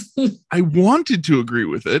guys. I wanted to agree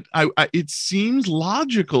with it. It seems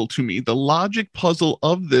logical to me. The logic puzzle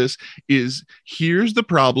of this is, here's the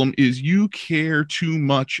problem, is you care too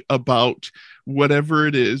much about whatever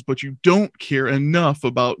it is, but you don't care enough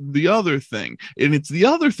about the other thing. And it's the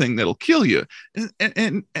other thing that'll kill you.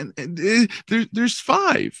 And there's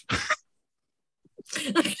 5.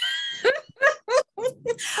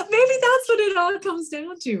 Maybe that's what it all comes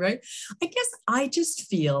down to, right? I guess I just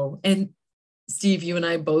feel, and Steve, you and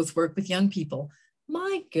I both work with young people.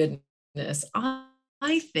 My goodness,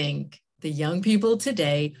 I think the young people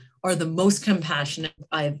today are the most compassionate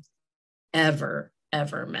I've ever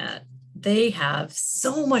met. They have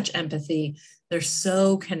so much empathy. They're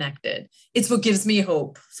so connected. It's what gives me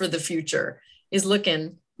hope for the future, is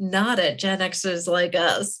looking not at Gen Xers like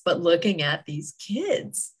us, but looking at these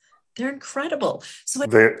kids. They're incredible. So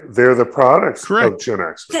they're the products of Gen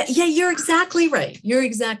X. Yeah, you're exactly right. You're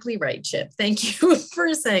exactly right, Chip. Thank you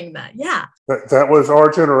for saying that. Yeah. That was our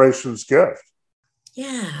generation's gift.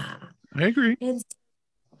 Yeah. I agree. And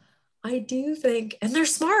I do think, and they're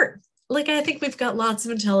smart. Like, I think we've got lots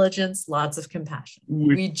of intelligence, lots of compassion.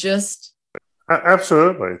 We just...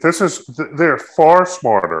 Absolutely. They're far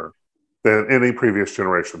smarter than any previous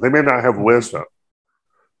generation. They may not have wisdom,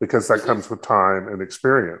 because that comes with time and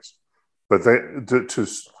experience. But to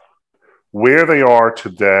where they are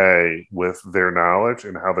today with their knowledge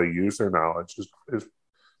and how they use their knowledge is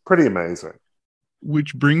pretty amazing.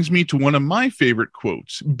 Which brings me to one of my favorite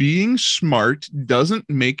quotes. Being smart doesn't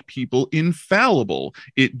make people infallible.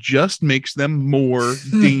 It just makes them more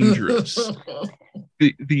dangerous.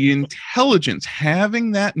 The intelligence,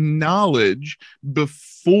 having that knowledge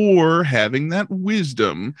before having that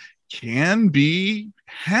wisdom, can be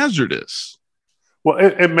hazardous. Well,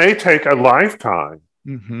 it may take a lifetime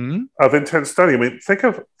of intense study. I mean, think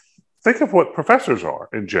of what professors are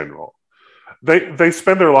in general. They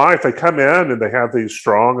spend their life, they come in and they have these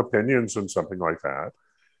strong opinions and something like that.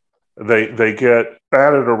 They get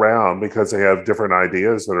batted around because they have different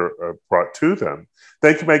ideas that are brought to them.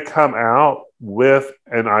 They may come out with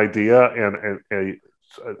an idea and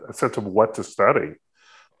a sense of what to study.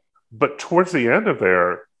 But towards the end of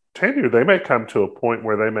their tenure, they may come to a point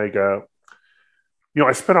where they may go,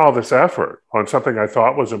 I spent all this effort on something I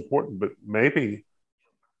thought was important, but maybe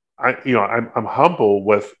I'm humble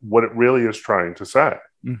with what it really is trying to say.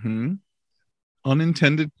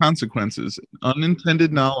 Unintended consequences,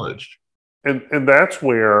 unintended knowledge. And that's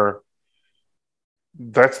the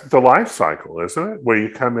life cycle, isn't it? Where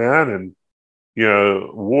you come in and,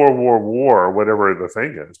 war, whatever the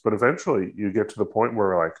thing is. But eventually you get to the point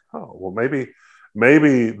where like, oh, well, maybe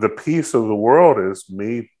the peace of the world is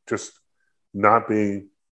me just not being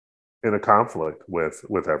in a conflict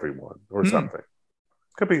with everyone or something.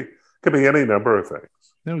 Could be any number of things.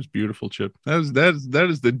 That was beautiful, Chip. That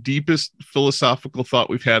is the deepest philosophical thought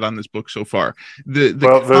we've had on this book so far. The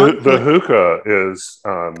hookah is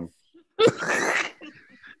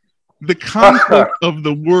the conflict of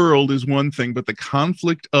the world is one thing, but the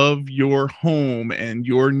conflict of your home and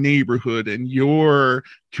your neighborhood and your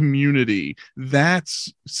community,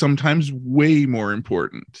 that's sometimes way more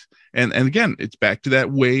important. And again, it's back to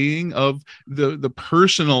that weighing of the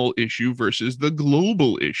personal issue versus the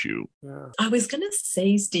global issue. Yeah. I was going to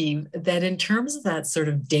say, Steve, that in terms of that sort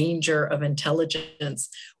of danger of intelligence,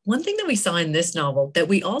 one thing that we saw in this novel that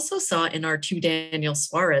we also saw in our two Daniel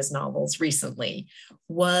Suarez novels recently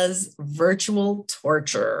was virtual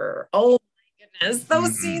torture. Oh my goodness,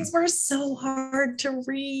 those scenes were so hard to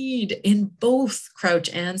read in both Crouch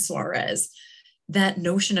and Suarez. That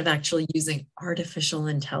notion of actually using artificial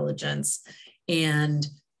intelligence and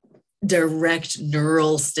direct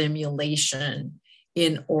neural stimulation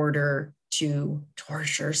in order to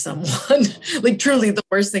torture someone, like truly the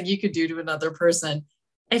worst thing you could do to another person.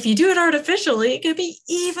 If you do it artificially, it could be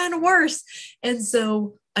even worse. And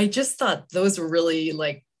so I just thought those were really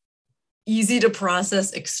like easy to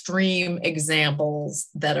process, extreme examples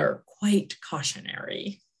that are quite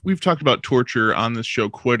cautionary. We've talked about torture on this show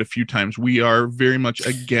quite a few times. We are very much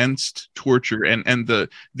against torture, and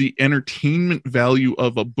the entertainment value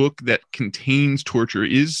of a book that contains torture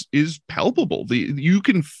is palpable. You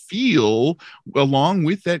can feel along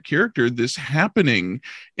with that character this happening,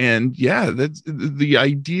 and yeah, that's the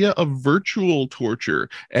idea of virtual torture,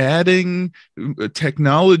 adding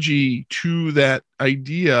technology to that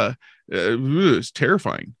idea is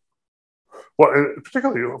terrifying. Well, and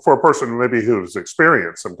particularly for a person maybe who's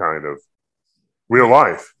experienced some kind of real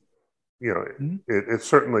life, it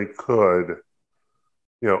certainly could,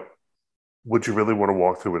 would you really want to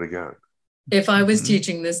walk through it again? If I was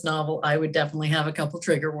teaching this novel, I would definitely have a couple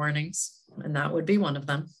trigger warnings, and that would be one of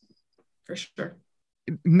them, for sure.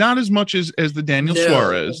 Not as much as the Daniel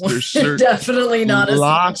Suarez. There's definitely not as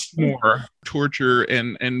lots more torture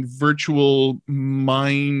and virtual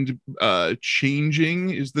mind changing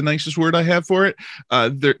is the nicest word I have for it.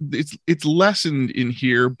 It's lessened in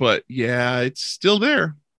here, but yeah, it's still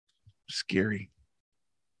there. Scary.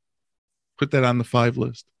 Put that on the 5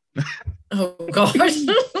 list. Oh gosh.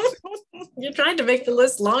 You're trying to make the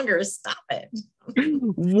list longer. Stop it.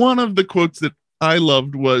 One of the quotes that I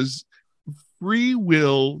loved was, "Free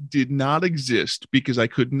will did not exist because I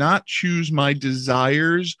could not choose my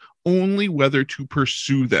desires, only whether to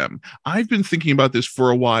pursue them." I've been thinking about this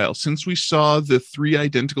for a while, since we saw the 3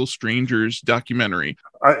 Identical Strangers documentary.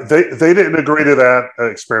 They didn't agree to that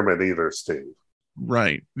experiment either, Steve.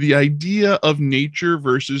 Right. The idea of nature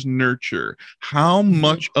versus nurture. How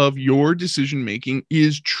much of your decision making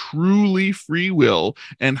is truly free will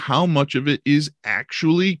and how much of it is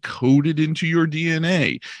actually coded into your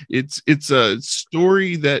DNA? It's a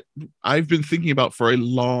story that I've been thinking about for a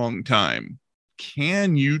long time.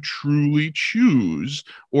 Can you truly choose,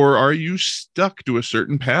 or are you stuck to a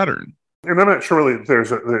certain pattern? And I'm not sure really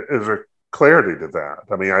there's a clarity to that.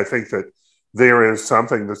 I mean, I think that there is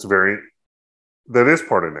something that is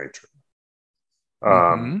part of nature.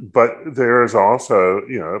 But there is also,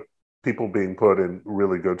 people being put in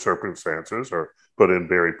really good circumstances or put in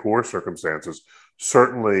very poor circumstances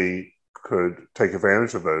certainly could take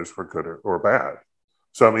advantage of those for good or bad.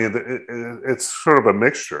 So, I mean, it's sort of a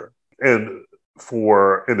mixture. And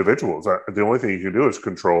for individuals, the only thing you can do is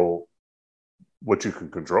control what you can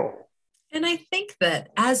control. And I think that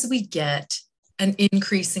as we get an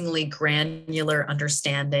increasingly granular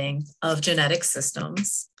understanding of genetic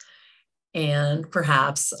systems and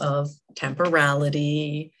perhaps of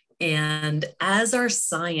temporality, and as our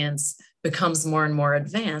science becomes more and more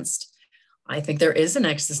advanced, I think there is an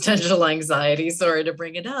existential anxiety, sorry to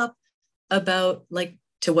bring it up, about like,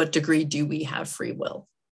 to what degree do we have free will,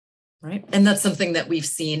 right? And that's something that we've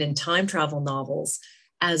seen in time travel novels,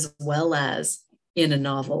 as well as in a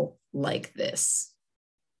novel like this.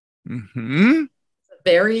 Mm-hmm.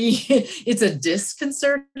 It's a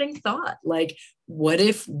disconcerting thought. Like, what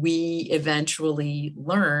if we eventually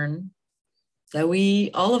learn that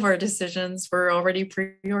all of our decisions were already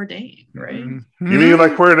preordained, right? Mm-hmm. You mean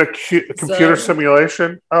like we're in a computer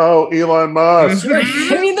simulation? Oh, Elon Musk.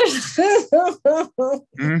 I mean,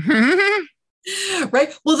 Mm-hmm.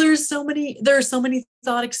 right. Well, there are so many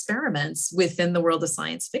thought experiments within the world of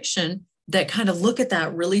science fiction that kind of look at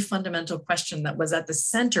that really fundamental question that was at the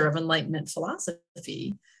center of Enlightenment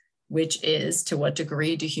philosophy, which is, to what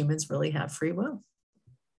degree do humans really have free will?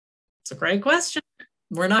 It's a great question.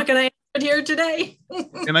 We're not going to answer it here today.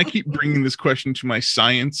 And I keep bringing this question to my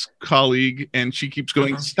science colleague, and she keeps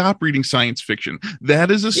going, stop reading science fiction.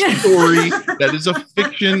 That is a story. That is a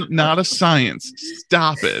fiction, not a science.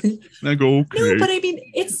 Stop it. And I go, okay. No, but I mean,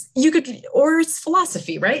 it's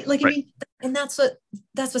philosophy, right? Like, right. I mean, and that's what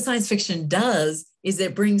science fiction does, is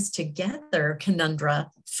it brings together conundra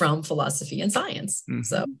from philosophy and science. Mm-hmm.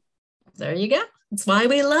 So there you go. That's why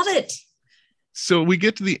we love it. So we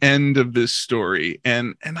get to the end of this story,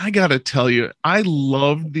 and I gotta tell you, I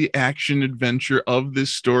loved the action adventure of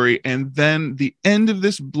this story. And then the end of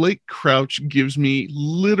this, Blake Crouch gives me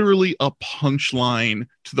literally a punchline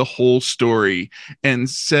to the whole story and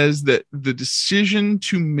says that the decision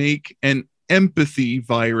to make an empathy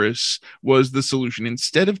virus was the solution.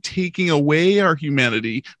 Instead of taking away our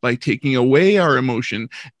humanity by taking away our emotion,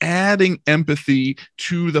 adding empathy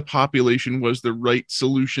to the population was the right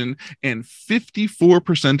solution. And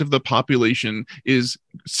 54% of the population is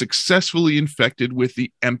successfully infected with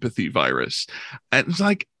the empathy virus. And it's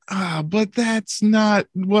like, but that's not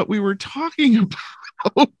what we were talking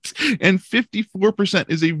about. And 54%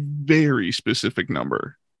 is a very specific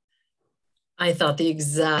number. I thought the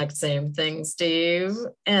exact same thing, Steve.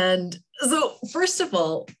 And so, first of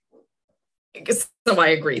all, so I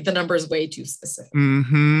agree, the number is way too specific.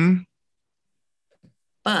 Mm-hmm.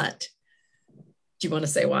 But do you want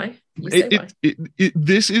to say why?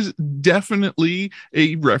 This is definitely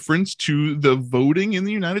a reference to the voting in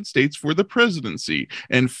the United States for the presidency,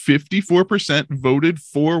 and 54% voted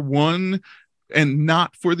for one and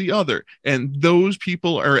not for the other, and those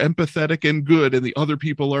people are empathetic and good and the other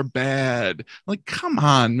people are bad. Like, come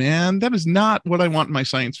on, man, that is not what I want in my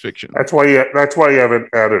science fiction. That's why you have an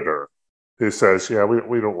editor who says, yeah,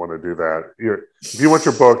 we don't want to do that. If you want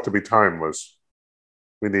your book to be timeless,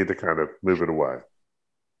 we need to kind of move it away.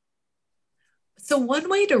 So one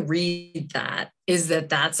way to read that is that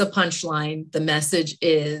that's a punchline. The message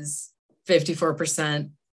is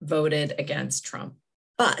 54% voted against Trump.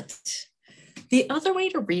 But the other way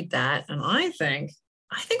to read that, and I think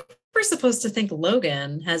we're supposed to think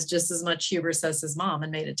Logan has just as much hubris as his mom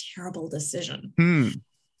and made a terrible decision.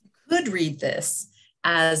 Could read this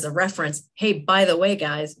as a reference. Hey, by the way,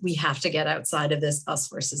 guys, we have to get outside of this us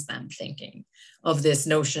versus them thinking, of this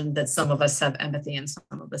notion that some of us have empathy and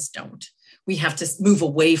some of us don't. We have to move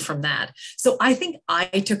away from that. So I think I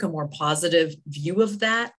took a more positive view of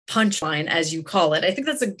that punchline, as you call it. I think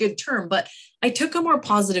that's a good term, but I took a more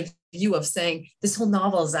positive view of saying this whole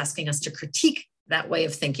novel is asking us to critique that way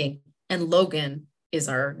of thinking, and Logan is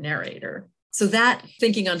our narrator. So that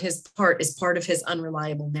thinking on his part is part of his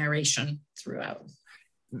unreliable narration throughout.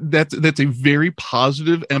 That's a very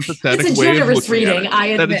positive, empathetic it's a way generous of looking reading, at it. I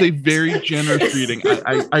admit. That is a very generous reading.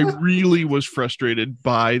 I really was frustrated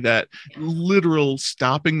by that literal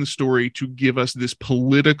stopping the story to give us this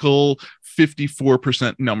political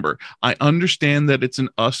 54% number. I understand that it's an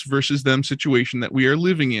us versus them situation that we are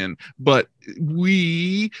living in, but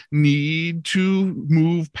we need to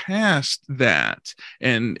move past that.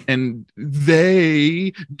 And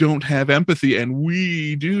they don't have empathy, and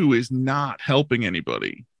we do, is not helping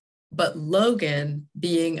anybody. But Logan,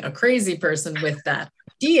 being a crazy person with that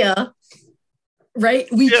idea, right?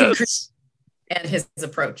 We can critique and his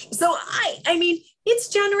approach. So I mean, it's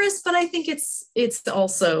generous, but I think it's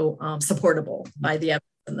also supportable by the evidence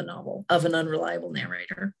in the novel of an unreliable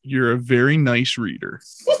narrator. You're a very nice reader.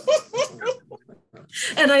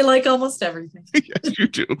 And I like almost everything. Yes, you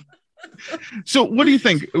do. So what do you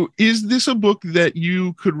think? Is this a book that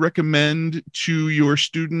you could recommend to your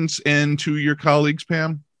students and to your colleagues,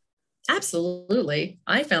 Pam? Absolutely.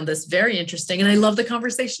 I found this very interesting and I love the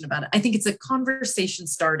conversation about it. I think it's a conversation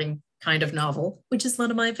starting kind of novel, which is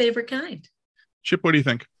one of my favorite kind. Chip, what do you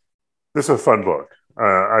think? This is a fun book.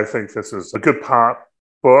 I think this is a good pop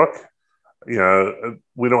book. You know,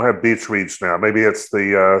 we don't have beach reads now. Maybe it's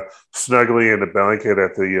the snuggly in the blanket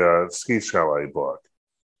at the ski chalet book.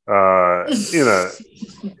 You know,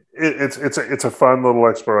 it's a fun little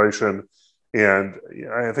exploration, and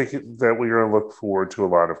I think that we're going to look forward to a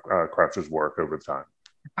lot of Crouch's work over time.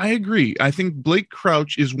 I agree. I think Blake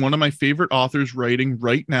Crouch is one of my favorite authors writing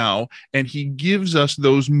right now, and he gives us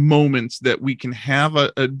those moments that we can have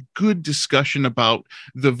a good discussion about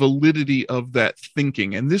the validity of that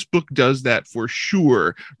thinking. And this book does that for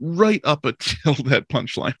sure, right up until that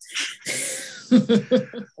punchline.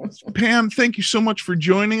 Pam, thank you so much for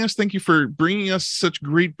joining us. Thank you for bringing us such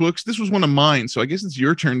great books. This was one of mine, so I guess it's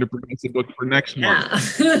your turn to bring us a book for next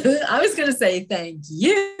month. I was going to say thank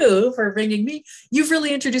you for bringing me. You've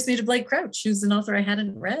really introduced me to Blake Crouch, who's an author I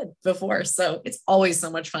hadn't read before. So it's always so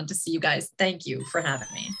much fun to see you guys. Thank you for having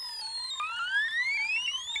me.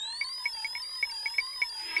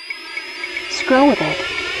 Scroll with it.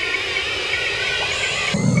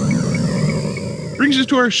 Brings us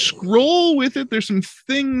to our scroll with it. There's some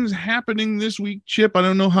things happening this week, Chip. I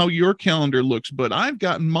don't know how your calendar looks, but I've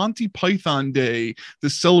got Monty Python Day, the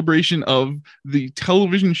celebration of the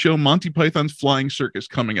television show Monty Python's Flying Circus,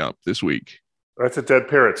 coming up this week. That's a dead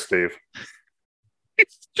parrot, Steve.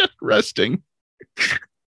 It's just resting.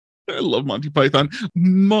 I love Monty Python.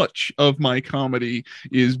 Much of my comedy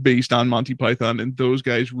is based on Monty Python, and those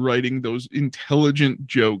guys writing those intelligent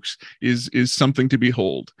jokes is something to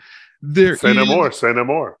behold. Say no more. Say no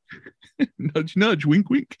more. Nudge, nudge, wink,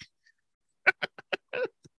 wink.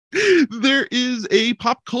 There is a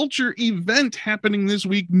pop culture event happening this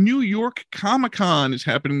week. New York Comic-Con is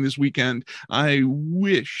happening this weekend. I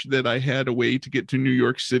wish that I had a way to get to New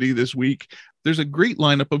York City this week. There's a great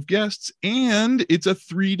lineup of guests, and it's a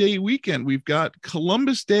 3-day weekend. We've got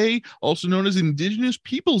Columbus Day, also known as Indigenous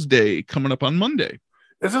Peoples Day, coming up on Monday.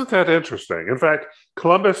 Isn't that interesting? In fact,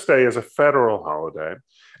 Columbus Day is a federal holiday,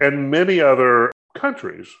 and many other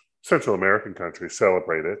countries, Central American countries,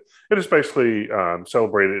 celebrate it. It is basically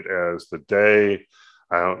celebrated as the day,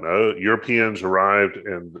 I don't know, Europeans arrived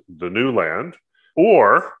in the new land,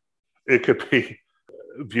 or it could be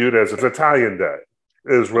viewed as an Italian Day,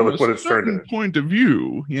 is really what it's turned into. Point of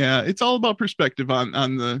view. Yeah, it's all about perspective on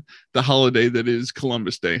the holiday that is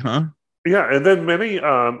Columbus Day, huh? Yeah, and then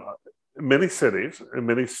many cities and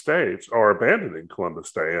many states are abandoning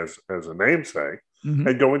Columbus Day as a namesake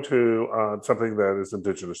and going to something that is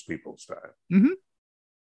Indigenous Peoples Day.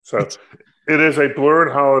 So it is a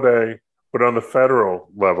blurred holiday, but on the federal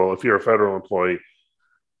level, if you're a federal employee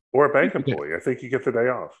or a bank employee, I think you get the day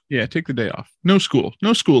off. Yeah, take the day off. No school,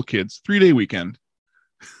 kids. 3-day weekend.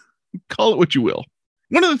 Call it what you will.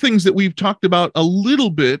 One of the things that we've talked about a little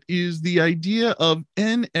bit is the idea of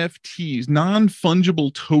NFTs,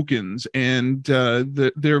 non-fungible tokens, and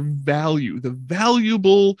their value, the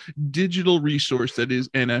valuable digital resource that is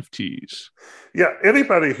NFTs. Yeah,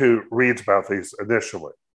 anybody who reads about these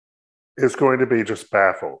initially is going to be just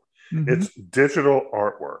baffled. It's digital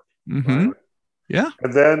artwork. Right? Yeah.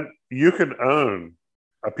 And then you can own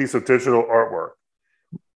a piece of digital artwork,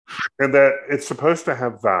 and that it's supposed to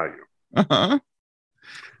have value.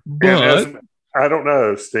 But I don't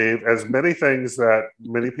know, Steve, as many things that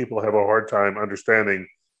many people have a hard time understanding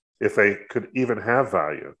if they could even have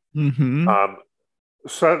value.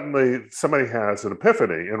 Suddenly somebody has an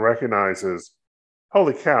epiphany and recognizes,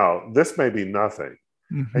 holy cow, this may be nothing.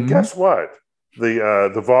 And guess what?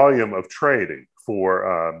 The volume of trading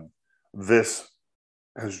for this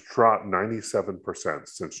has dropped 97%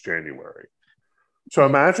 since January. So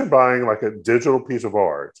imagine buying like a digital piece of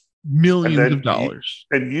art, millions of dollars,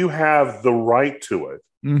 and you have the right to it,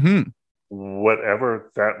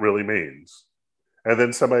 whatever that really means. And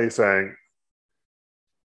then somebody saying,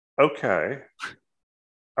 okay,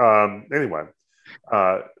 anyway,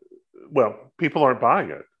 well, people aren't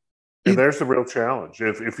buying it. And there's the real challenge.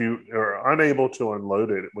 If you are unable to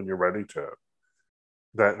unload it when you're ready to,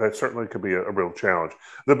 that certainly could be a real challenge.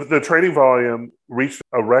 The trading volume reached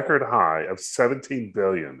a record high of 17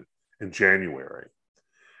 billion in January.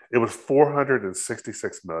 It was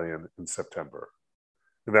 466 million in September.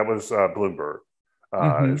 And that was Bloomberg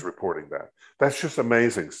is reporting that. That's just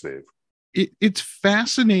amazing, Steve. it's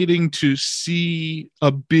fascinating to see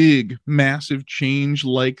a big, massive change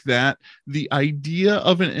like that. The idea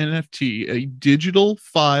of an NFT, a digital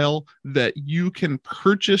file that you can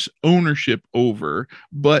purchase ownership over,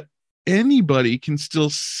 but anybody can still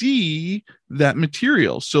see that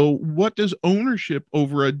material. So what does ownership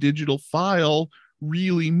over a digital file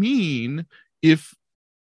really mean if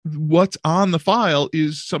what's on the file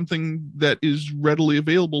is something that is readily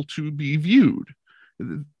available to be viewed?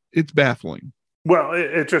 It's baffling. Well,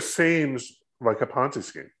 it just seems like a Ponzi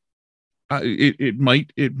scheme. It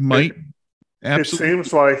might It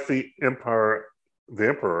seems like the emperor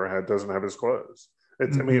doesn't have his clothes.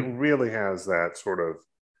 It's, I mean, it really has that sort of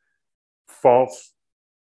false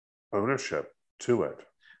ownership to it.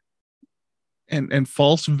 And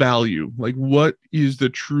false value. Like, what is the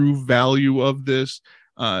true value of this?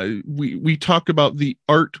 We talk about the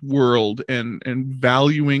art world and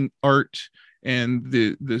valuing art and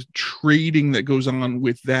the trading that goes on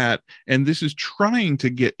with that. And this is trying to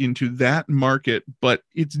get into that market, but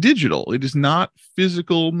it's digital. It is not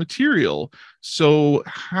physical material. So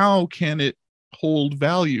how can it hold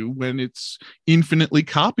value when it's infinitely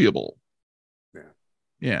copyable?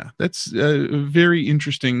 Yeah, that's a very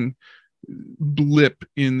interesting blip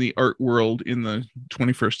in the art world in the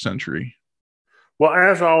 21st century. Well,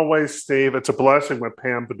 as always, Steve, it's a blessing when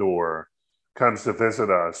Pam Bedore comes to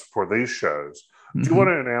visit us for these shows. Do you want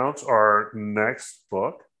to announce our next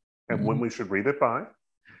book and when we should read it by?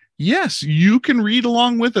 Yes, you can read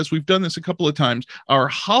along with us. We've done this a couple of times. Our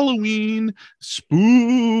Halloween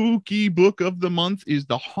spooky book of the month is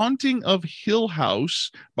The Haunting of Hill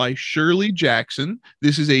House by Shirley Jackson.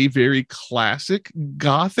 This is a very classic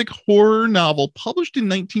Gothic horror novel published in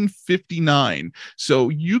 1959. So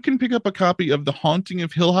you can pick up a copy of The Haunting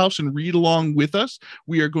of Hill House and read along with us.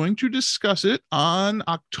 We are going to discuss it on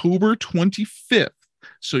October 25th.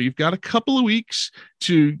 So you've got a couple of weeks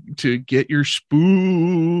to get your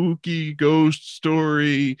spooky ghost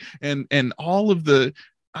story and all of the.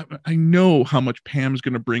 I know how much Pam's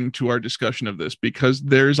going to bring to our discussion of this, because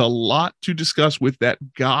there's a lot to discuss with that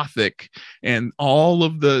Gothic and all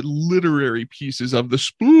of the literary pieces of the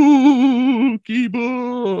spooky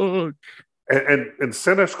book. And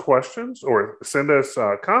send us questions or send us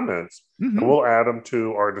comments, and we'll add them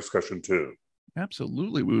to our discussion too.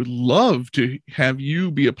 Absolutely. We would love to have you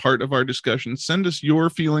be a part of our discussion. Send us your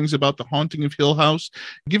feelings about The Haunting of Hill House.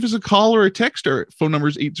 Give us a call or a text. Our phone number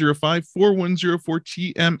is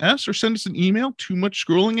 805-4104-TMS, or send us an email,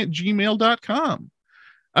 toomuchscrolling@gmail.com.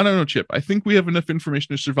 I don't know, Chip. I think we have enough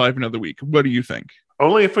information to survive another week. What do you think?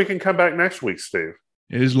 Only if we can come back next week, Steve.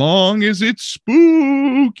 As long as it's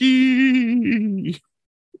spooky.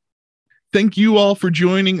 Thank you all for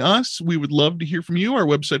joining us. We would love to hear from you. Our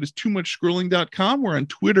website is toomuchscrolling.com. We're on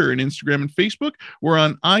Twitter and Instagram and Facebook. We're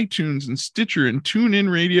on iTunes and Stitcher and TuneIn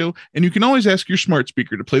Radio. And you can always ask your smart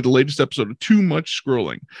speaker to play the latest episode of Too Much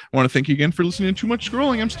Scrolling. I want to thank you again for listening to Too Much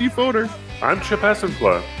Scrolling. I'm Steve Fodor. I'm Chip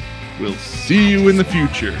Hessenflow. We'll see you in the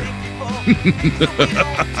future.